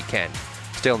for this weekend.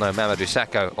 Still no Mamadou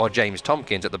Sakho or James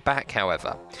Tomkins at the back,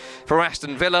 however. For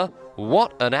Aston Villa,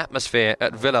 what an atmosphere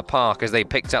at Villa Park as they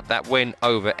picked up that win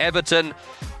over Everton.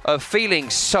 A feeling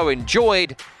so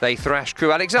enjoyed, they thrashed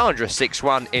Crewe Alexandra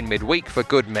 6-1 in midweek for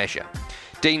good measure.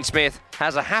 Dean Smith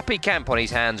has a happy camp on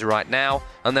his hands right now,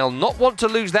 and they'll not want to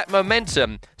lose that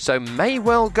momentum, so may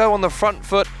well go on the front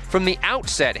foot from the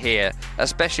outset here,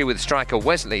 especially with striker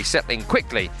Wesley settling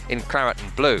quickly in claret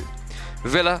and blue.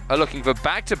 Villa are looking for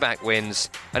back-to-back wins,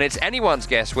 and it's anyone's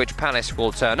guess which Palace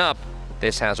will turn up.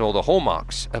 This has all the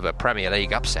hallmarks of a Premier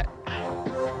League upset.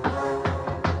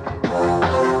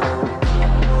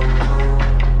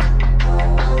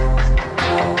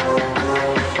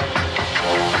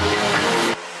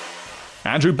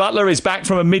 Andrew Butler is back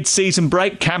from a mid-season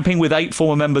break, camping with 8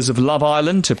 former members of Love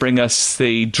Island to bring us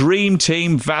the Dream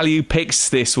Team value picks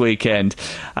this weekend.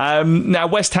 Now,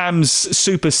 West Ham's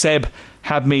Super Seb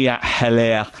had me at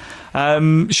Hilaire.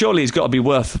 Surely he's got to be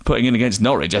worth putting in against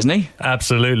Norwich, hasn't he?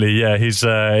 Absolutely, yeah. He's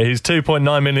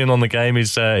 2.9 million on the game.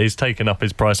 He's taken up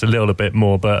his price a little bit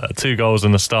more, but 2 goals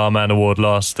and a Star Man award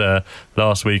last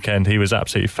weekend. He was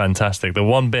absolutely fantastic. The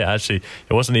one bit, actually,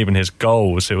 it wasn't even his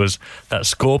goals. It was that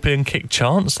scorpion kick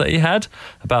chance that he had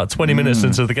about 20 minutes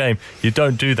into the game. You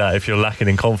don't do that if you're lacking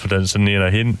in confidence, and he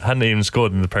hadn't even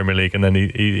scored in the Premier League, and then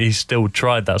he still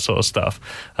tried that sort of stuff.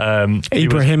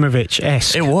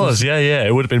 Ibrahimovic-esque. It was, yeah.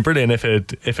 It would have been brilliant if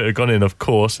it had gone in, of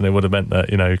course, and it would have meant that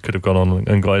he could have gone on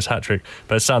and got his hat-trick.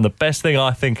 But Sam, the best thing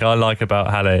I think I like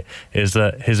about Halle is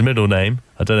that his middle name,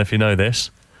 I don't know if you know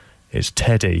this, is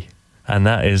Teddy. And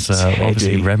that is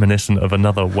obviously reminiscent of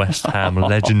another West Ham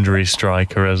legendary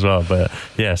striker as well. But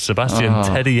yeah, Sebastian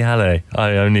Teddy Halle.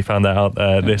 I only found that out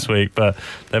this week. But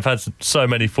they've had so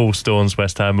many false dawns,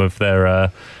 West Ham, with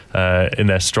their in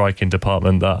their striking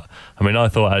department, that I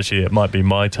thought actually it might be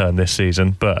my turn this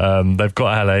season. But they've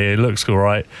got Halle. He looks all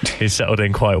right. He's settled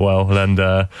in quite well,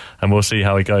 and we'll see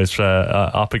how he goes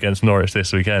up against Norwich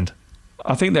this weekend.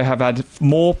 I think they have had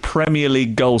more Premier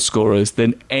League goal scorers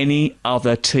than any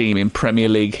other team in Premier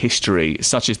League history,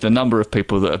 such as the number of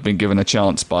people that have been given a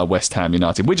chance by West Ham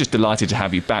United. We're just delighted to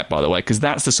have you back, by the way, because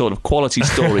that's the sort of quality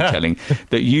storytelling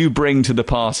that you bring to the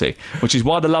party, which is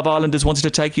why the Love Islanders wanted to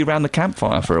take you around the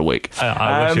campfire for a week.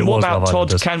 I wish it what was about Love Todd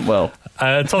Islanders. Cantwell?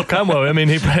 Todd Cantwell,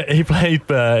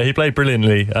 he played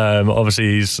brilliantly.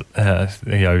 Obviously, he's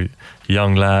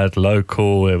young lad,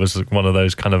 local. It was one of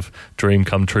those kind of dream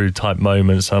come true type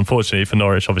moments. Unfortunately for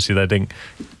Norwich, obviously they didn't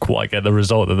quite get the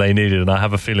result that they needed, and I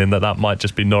have a feeling that might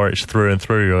just be Norwich through and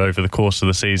through over the course of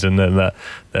the season, and that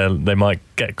they might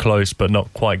get close but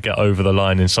not quite get over the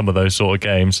line in some of those sort of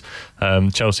games.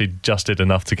 Chelsea just did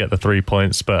enough to get the 3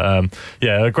 points, but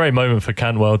a great moment for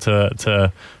Cantwell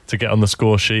to get on the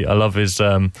score sheet. I love his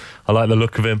I like the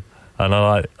look of him. And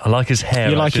I like his hair.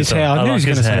 You like his hair? I knew he was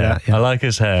going to say that. Yeah. I like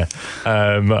his hair.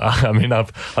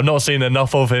 I've not seen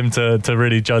enough of him to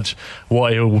really judge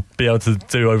what he'll be able to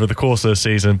do over the course of the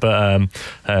season. But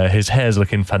his hair's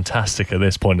looking fantastic at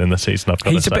this point in the season, I've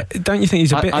got to say. Don't you think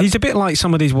he's a bit like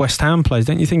some of these West Ham players?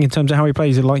 Don't you think, in terms of how he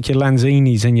plays, like your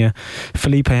Lanzinis and your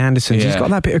Felipe Andersons? He's got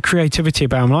that bit of creativity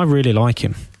about him, and I really like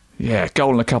him. Yeah, goal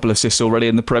and a couple of assists already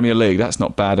in the Premier League. That's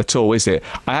not bad at all, is it?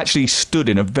 I actually stood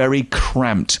in a very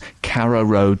cramped Carrow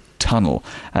Road tunnel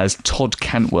as Todd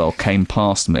Cantwell came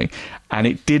past me, and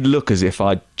it did look as if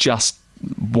I'd just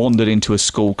wandered into a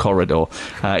school corridor.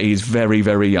 He's very,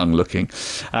 very young looking.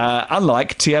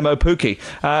 Unlike Tiemo Pukki,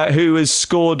 who has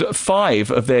scored 5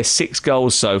 of their 6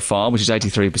 goals so far, which is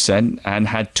 83%, and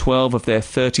had 12 of their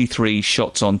 33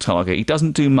 shots on target. He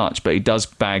doesn't do much, but he does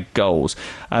bag goals.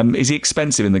 Is he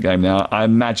expensive in the game now? I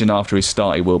imagine after his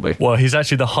start he will be. Well, he's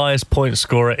actually the highest point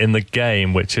scorer in the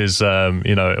game, which is,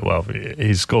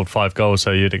 he's scored 5 goals,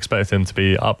 so you'd expect him to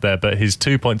be up there, but he's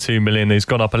 2.2 million. He's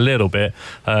gone up a little bit,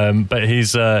 but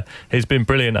he's been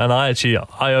brilliant, and I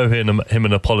owe him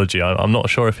an apology. I'm not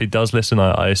sure if he does listen.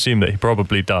 I assume that he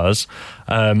probably does.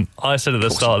 I said at the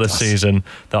start of the season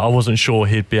that I wasn't sure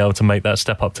he'd be able to make that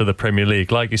step up to the Premier League.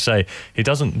 Like you say, he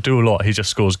doesn't do a lot. He just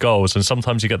scores goals, and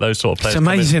sometimes you get those sort of players. It's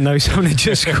amazing though, someone who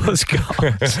just scores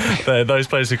goals. Those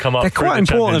players who come up they're through quite the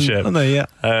important, Championship, aren't they?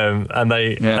 Yeah. And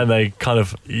they kind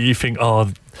of, you think,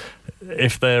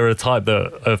 if they're a type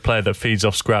of player that feeds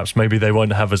off scraps, maybe they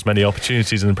won't have as many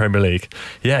opportunities in the Premier League.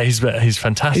 Yeah, he's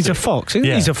fantastic. He's a fox, isn't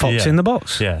he? He's a fox in the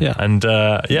box. Yeah. And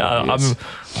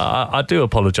I do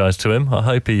apologise to him. I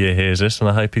hope he hears this, and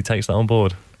I hope he takes that on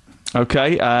board.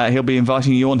 Okay, he'll be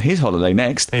inviting you on his holiday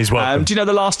next. He's welcome. Do you know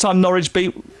the last time Norwich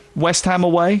beat West Ham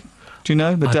away? Do you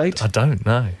know the date? I don't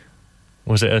know.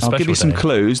 Was it a special I'll give you some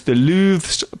clues. The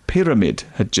Louvre's pyramid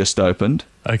had just opened.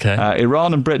 Okay.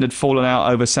 Iran and Britain had fallen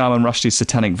out over Salman Rushdie's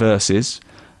Satanic Verses,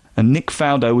 and Nick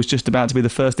Faldo was just about to be the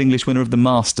first English winner of the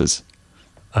Masters.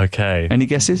 Okay. Any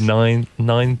guesses?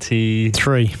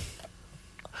 93.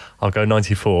 I'll go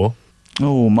 94.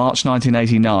 Oh, March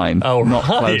 1989. Oh, not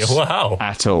right. close Wow.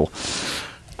 at all.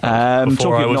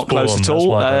 Talking of not close at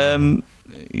all.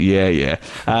 Yeah.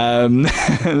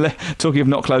 Talking of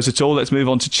not close at all, let's move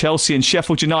on to Chelsea and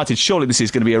Sheffield United. Surely this is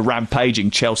going to be a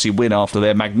rampaging Chelsea win after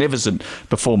their magnificent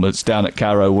performance down at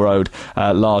Carrow Road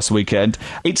last weekend.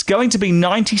 It's going to be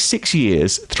 96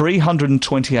 years,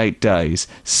 328 days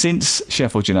since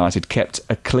Sheffield United kept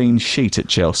a clean sheet at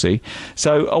Chelsea.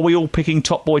 So are we all picking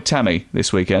top boy Tammy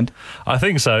this weekend? I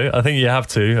think so. I think you have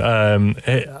to.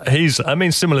 He's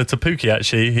similar to Pukki,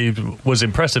 actually. He was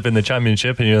impressive in the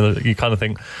Championship, and you kind of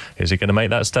think, is he going to make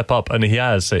that step up? And he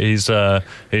has. He's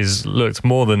looked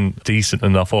more than decent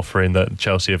enough offering that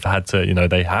Chelsea have had to,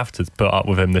 they have to put up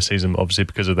with him this season, obviously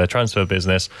because of their transfer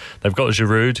business. They've got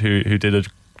Giroud, who did a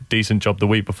decent job the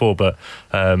week before, but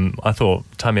I thought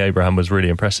Tammy Abraham was really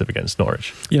impressive against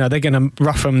Norwich. You know, they're going to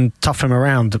rough him, tough him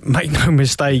around, make no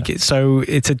mistake. Yeah. So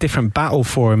it's a different battle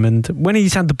for him. And when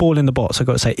he's had the ball in the box, I've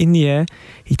got to say, in the air,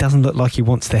 he doesn't look like he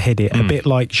wants to head it. A bit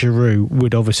like Giroud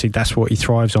would, obviously, that's what he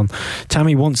thrives on.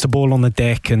 Tammy wants the ball on the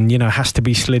deck and, you know, has to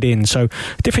be slid in. So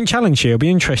different challenge here. It'll be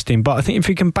interesting. But I think if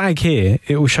he can bag here,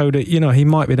 it will show that, you know, he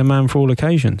might be the man for all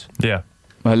occasions. Yeah.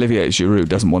 Olivier Giroud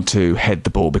doesn't want to head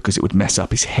the ball because it would mess up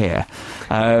his hair.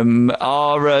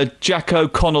 Are Jack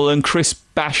O'Connell and Chris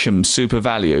Basham super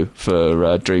value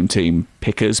for Dream Team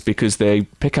pickers because they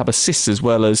pick up assists as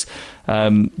well as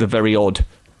the very odd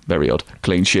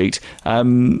clean sheet?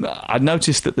 I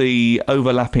noticed that the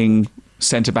overlapping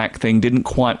centre-back thing didn't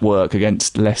quite work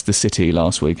against Leicester City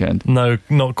last weekend. No,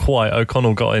 not quite.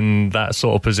 O'Connell got in that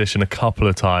sort of position a couple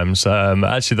of times.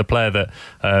 Actually, the player that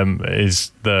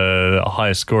is the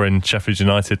highest scoring Sheffield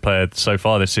United player so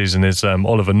far this season is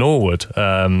Oliver Norwood.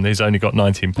 He's only got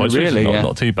 19 points. Really?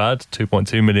 Not too bad.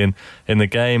 2.2 million in the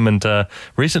game, and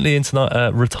recently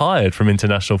retired from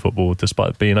international football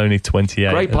despite being only 28.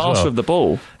 Great passer of the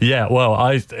ball. Yeah, well,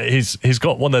 he's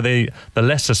got one of the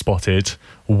Leicester spotted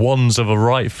wands of a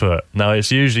right foot. Now it's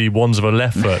usually wands of a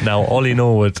left foot. Now Ollie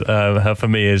Norwood for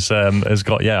me has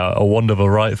got a wand of a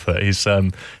right foot.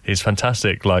 He's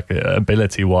fantastic, like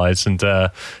ability wise, and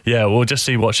we'll just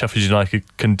see what Sheffield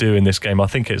United can do in this game. I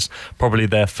think it's probably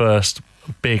their first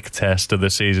big test of the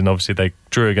season. Obviously they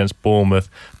drew against Bournemouth,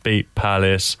 beat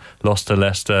Palace, lost to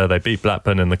Leicester, they beat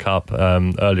Blackburn in the Cup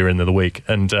earlier in the week,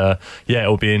 and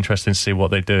it'll be interesting to see what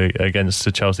they do against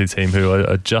the Chelsea team who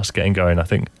are just getting going, I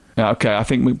think. Okay, I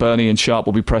think McBurney and Sharp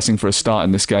will be pressing for a start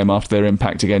in this game after their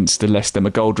impact against Leicester.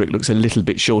 McGoldrick looks a little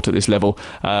bit short at this level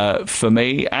for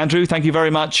me. Andrew, thank you very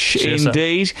much. Cheers,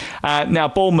 indeed. Now,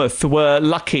 Bournemouth were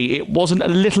lucky it wasn't a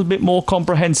little bit more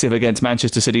comprehensive against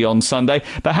Manchester City on Sunday,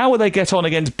 but how will they get on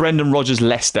against Brendan Rodgers'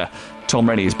 Leicester? Tom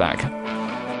Rennie is back.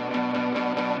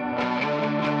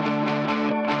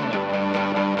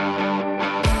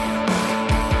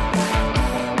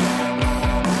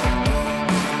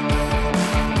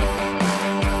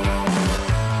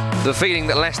 The feeling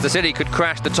that Leicester City could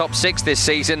crash the top six this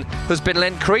season has been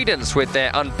lent credence with their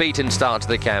unbeaten start to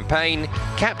the campaign,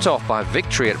 capped off by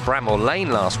victory at Bramall Lane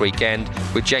last weekend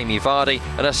with Jamie Vardy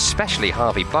and especially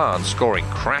Harvey Barnes scoring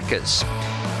crackers.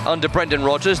 Under Brendan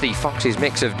Rodgers, the Foxes'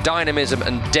 mix of dynamism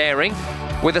and daring,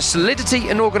 with a solidity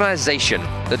and organisation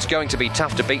that's going to be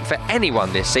tough to beat for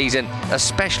anyone this season,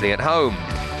 especially at home.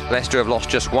 Leicester have lost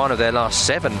just one of their last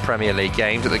 7 Premier League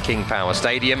games at the King Power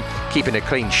Stadium, keeping a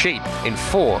clean sheet in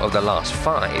 4 of the last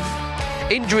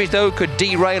 5. Injuries, though, could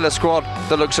derail a squad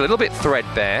that looks a little bit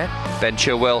threadbare. Ben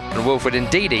Chilwell and Wilfred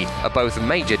Ndidi are both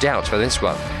major doubts for this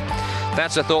one.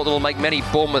 That's a thought that will make many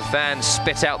Bournemouth fans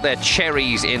spit out their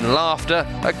cherries in laughter.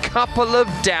 A couple of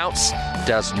doubts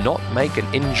does not make an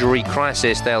injury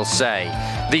crisis, they'll say.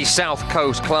 The South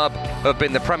Coast club have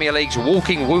been the Premier League's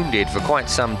walking wounded for quite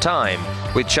some time,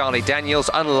 with Charlie Daniels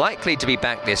unlikely to be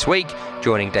back this week,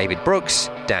 joining David Brooks,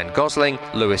 Dan Gosling,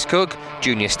 Lewis Cook,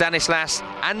 Junior Stanislas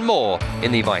and more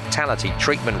in the Vitality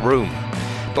treatment room.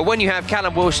 But when you have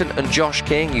Callum Wilson and Josh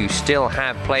King, you still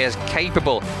have players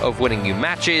capable of winning you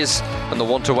matches, and the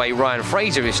want-away Ryan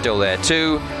Fraser is still there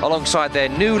too, alongside their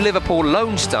new Liverpool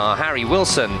Lone Star Harry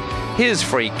Wilson. His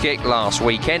free kick last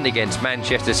weekend against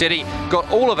Manchester City got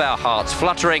all of our hearts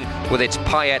fluttering with its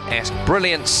Payet-esque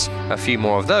brilliance. A few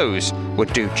more of those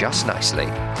would do just nicely.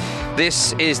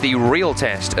 This is the real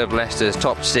test of Leicester's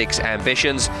top 6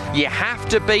 ambitions. You have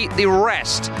to beat the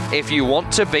rest if you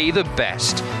want to be the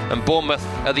best. And Bournemouth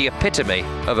are the epitome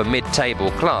of a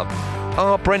mid-table club.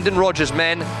 Are Brendan Rodgers'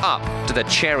 men up to the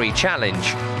Cherry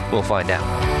Challenge? We'll find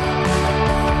out.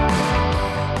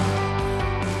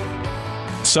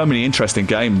 So many interesting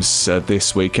games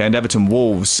this weekend. Everton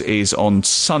Wolves is on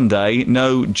Sunday.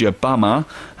 No Jabama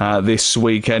this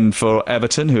weekend for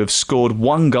Everton, who have scored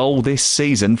 1 goal this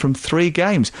season from 3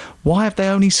 games. Why have they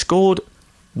only scored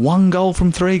 1 goal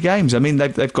from 3 games? I mean,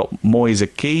 they've got Moise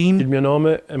Keane.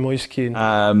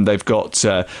 They've got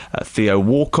Theo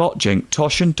Walcott, Cenk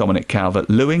Tosun, Dominic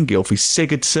Calvert-Lewin, Gylfi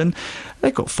Sigurdsson.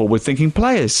 They've got forward-thinking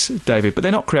players, David, but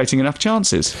they're not creating enough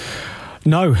chances.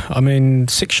 No, I mean,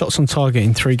 6 shots on target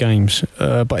in 3 games.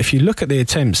 But if you look at the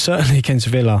attempts, certainly against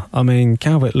Villa, I mean,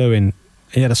 Calvert-Lewin,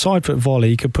 He had a side foot volley.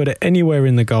 He could put it anywhere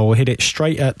in the goal, hit it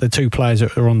straight at the two players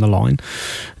that were on the line.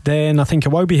 Then I think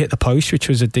Iwobi hit the post, which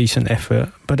was a decent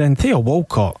effort. But then Theo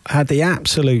Walcott had the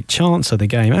absolute chance of the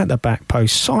game at the back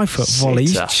post, side foot volley.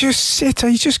 He's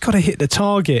just got to hit the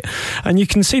target. And you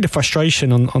can see the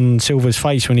frustration on Silva's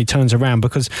face when he turns around,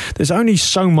 because there's only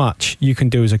so much you can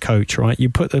do as a coach, right? You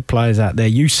put the players out there,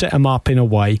 you set them up in a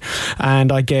way.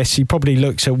 And I guess he probably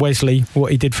looks at Wesley,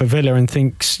 what he did for Villa, and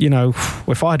thinks,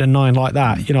 if I had a 9 like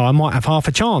that, I might have half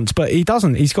a chance. But he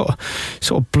doesn't. He's got a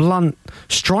sort of blunt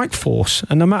strike force.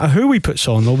 And no matter who he puts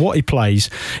on or what he plays,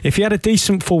 if he had a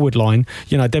decent forward line,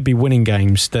 they'd be winning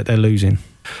games that they're losing.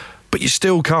 But you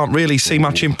still can't really see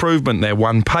much improvement there.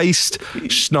 One paced,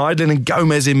 Schneidlin and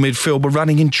Gomez in midfield were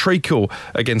running in treacle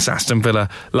against Aston Villa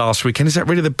last weekend. Is that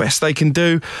really the best they can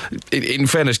do? In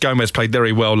fairness, Gomez played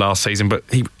very well last season, but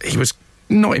he was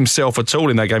not himself at all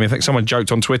in that game. I think someone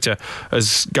joked on Twitter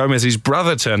as Gomez's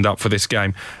brother turned up for this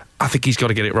game. I think he's got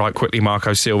to get it right quickly,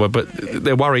 Marco Silva, but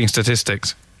they're worrying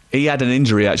statistics. He had an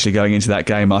injury actually going into that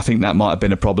game. I think that might have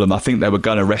been a problem. I think they were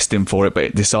going to rest him for it,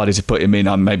 but decided to put him in.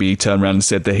 And maybe he turned around and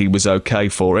said that he was okay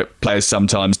for it. Players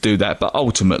sometimes do that, but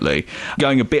ultimately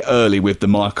going a bit early with the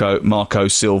Marco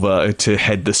Silva to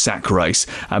head the sack race.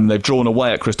 They've drawn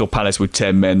away at Crystal Palace with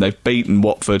 10 men. They've beaten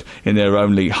Watford in their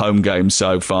only home game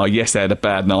so far. Yes, they had a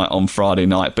bad night on Friday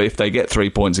night, but if they get 3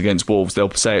 points against Wolves,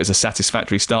 they'll say it was a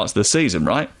satisfactory start to the season,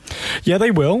 right? Yeah,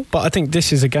 they will. But I think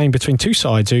this is a game between two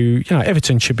sides who,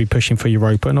 Everton should be pushing for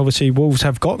Europa, and obviously Wolves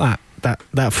have got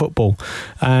that football,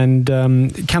 and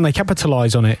can they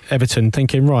capitalise on it? Everton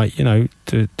thinking, right,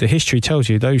 the history tells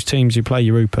you those teams who play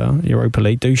Europa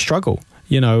League do struggle,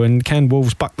 and can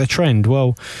Wolves buck the trend?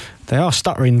 Well, they are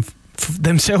stuttering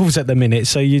themselves at the minute,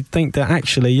 so you'd think that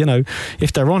actually,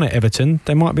 if they're on at Everton,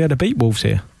 they might be able to beat Wolves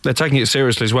here. They're taking it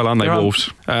seriously as well, aren't they,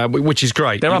 Wolves? Which is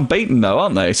great. They're unbeaten though,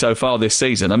 aren't they, so far this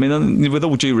season? I mean, with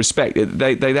all due respect,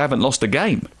 they haven't lost a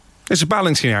game. It's a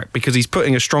balancing act because he's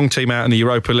putting a strong team out in the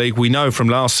Europa League. We know from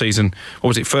last season, what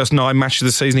was it, first 9 matches of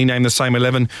the season, he named the same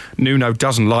 11. Nuno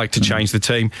doesn't like to change the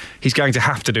team. He's going to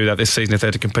have to do that this season if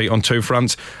they're to compete on two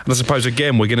fronts. And I suppose,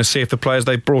 again, we're going to see if the players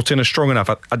they've brought in are strong enough.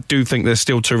 I do think they're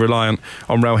still too reliant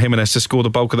on Raul Jimenez to score the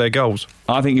bulk of their goals.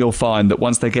 I think you'll find that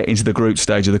once they get into the group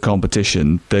stage of the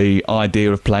competition, the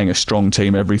idea of playing a strong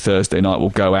team every Thursday night will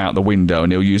go out the window,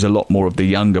 and he'll use a lot more of the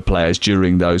younger players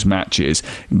during those matches,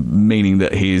 meaning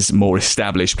that his more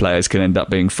established players can end up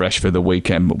being fresh for the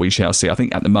weekend, but we shall see. I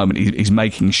think at the moment he's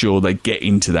making sure they get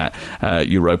into that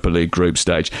Europa League group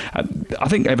stage. I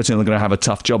think Everton are going to have a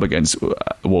tough job against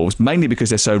Wolves, mainly because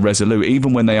they're so resolute.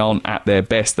 Even when they aren't at their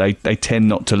best, they tend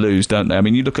not to lose, don't they? I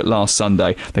mean, you look at last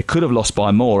Sunday, they could have lost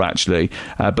by more actually,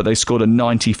 but they scored a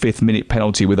 95th minute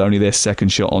penalty with only their second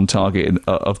shot on target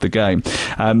of the game.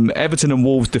 Everton and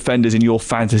Wolves defenders in your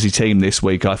fantasy team this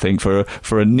week, I think, for a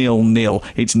 0-0,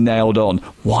 it's nailed on.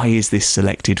 Why is this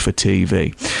selected for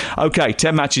TV? Okay,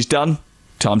 10 matches done.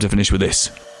 Time to finish with this.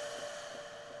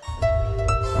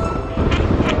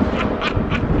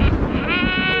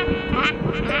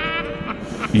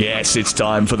 Yes, it's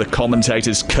time for the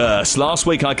commentator's curse. Last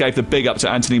week I gave the big up to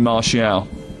Anthony Martial,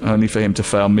 only for him to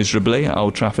fail miserably at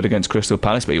Old Trafford against Crystal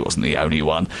Palace, but he wasn't the only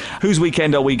one. Whose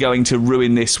weekend are we going to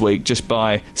ruin this week just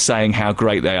by saying how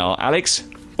great they are? Alex?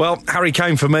 Well, Harry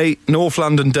Kane for me, North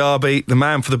London derby, the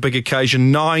man for the big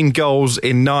occasion, 9 goals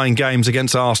in 9 games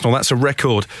against Arsenal. That's a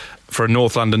record for a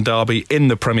North London derby in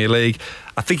the Premier League.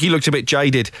 I think he looked a bit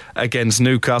jaded against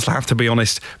Newcastle, I have to be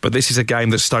honest, but this is a game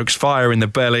that stokes fire in the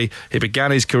belly. He began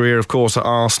his career, of course, at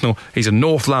Arsenal. He's a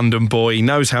North London boy. He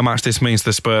knows how much this means to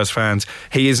the Spurs fans.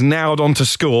 He is nailed on to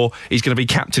score. He's going to be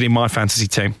captain in my fantasy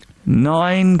team.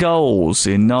 9 goals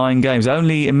in 9 games.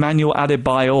 Only Emmanuel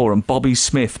Adebayor and Bobby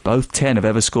Smith, both 10, have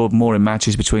ever scored more in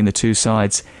matches between the two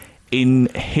sides in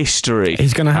history.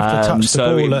 He's going to have to touch the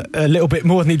ball a little bit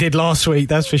more than he did last week,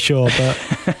 that's for sure. But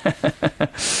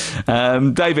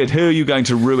David, who are you going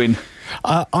to ruin?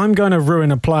 I'm going to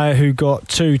ruin a player who got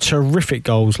 2 terrific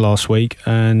goals last week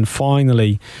and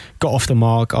finally got off the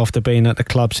mark after being at the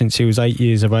club since he was 8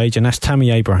 years of age, and that's Tammy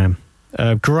Abraham.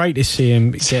 Great to see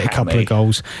him get a couple of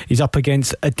goals. He's up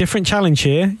against a different challenge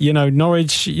here.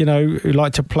 Norwich, who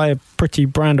like to play a pretty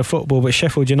brand of football, but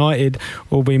Sheffield United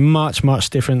will be much, much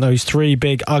different. Those 3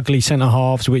 big, ugly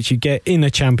centre-halves which you get in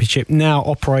the Championship, now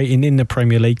operating in the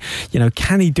Premier League.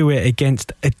 Can he do it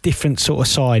against a different sort of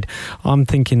side? I'm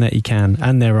thinking that he can,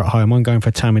 and they're at home. I'm going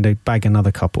for Tammy to bag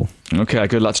another couple. Okay,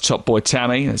 good luck to top boy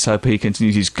Tammy. Let's hope he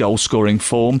continues his goal-scoring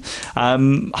form.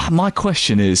 My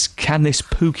question is, can this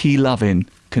Pookie loving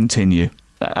continue?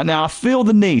 Now, I feel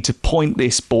the need to point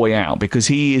this boy out because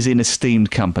he is in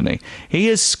esteemed company. He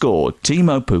has scored,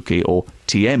 Teemu Pukki, or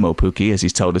Teemu Pukki, as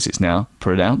he's told us it's now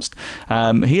pronounced.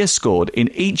 He has scored in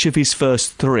each of his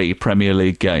first 3 Premier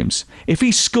League games. If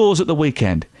he scores at the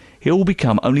weekend, he will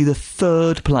become only the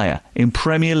 3rd player in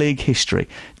Premier League history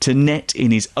to net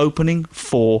in his opening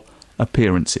 4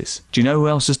 appearances. Do you know who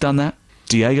else has done that?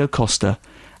 Diego Costa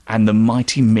and the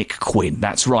mighty Mick Quinn.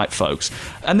 That's right, folks.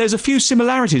 And there's a few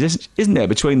similarities, isn't there,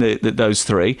 between those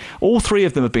 3? All 3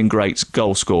 of them have been great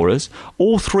goal scorers.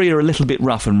 All 3 are a little bit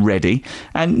rough and ready,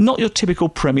 and not your typical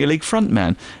Premier League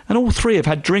frontman. And all 3 have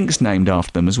had drinks named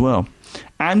after them as well.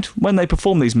 And when they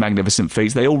performed these magnificent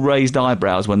feats, they all raised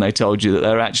eyebrows when they told you that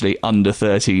they're actually under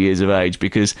 30 years of age,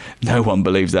 because no one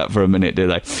believes that for a minute, do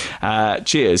they?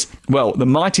 Cheers. Well, the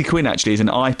mighty Quinn actually is an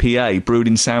IPA brewed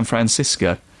in San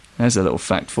Francisco. There's a little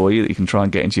fact for you that you can try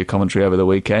and get into your commentary over the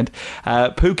weekend.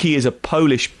 Pukki is a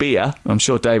Polish beer. I'm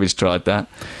sure David's tried that.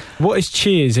 What is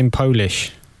cheers in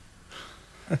Polish?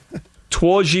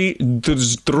 Tworzy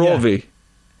zdrowie.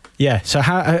 Yeah, so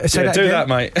how... say that do again. that,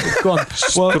 mate. Go on.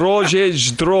 Zdrowie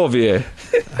zdrowie.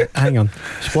 Hang on.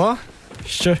 What?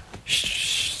 Say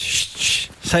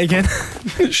again.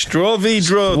 Zdrowie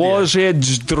zdrowie. Tworzy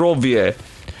zdrowie.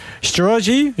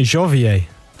 Zdrowie zdrowie.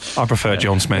 I prefer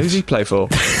John Smith. Who does he play for?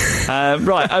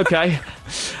 Right, okay.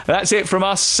 That's it from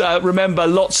us. Remember,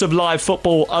 lots of live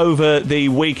football over the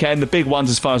weekend. The big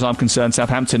ones, as far as I'm concerned,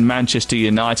 Southampton, Manchester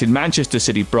United, Manchester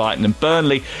City, Brighton, and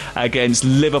Burnley against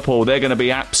Liverpool. They're going to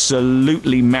be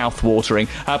absolutely mouth-watering.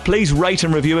 Please rate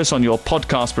and review us on your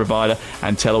podcast provider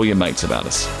and tell all your mates about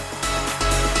us.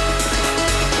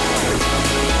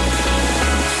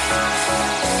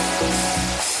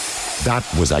 That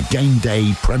was a Game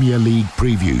Day Premier League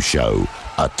preview show,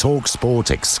 a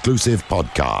TalkSport exclusive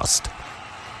podcast.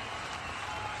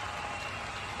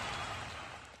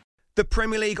 The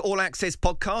Premier League All Access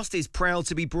podcast is proud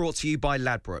to be brought to you by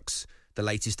Ladbrokes. The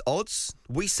latest odds,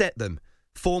 we set them.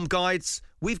 Form guides,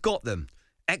 we've got them.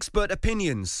 Expert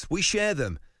opinions, we share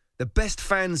them. The best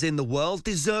fans in the world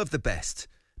deserve the best.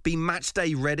 Be match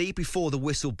day ready before the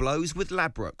whistle blows with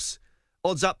Ladbrokes.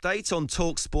 Odds update on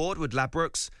TalkSport with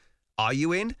Ladbrokes. Are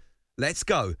you in? Let's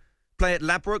go. Play at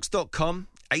ladbrokes.com.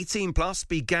 18 plus.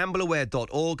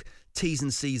 BeGambleAware.org. T's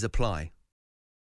and C's apply.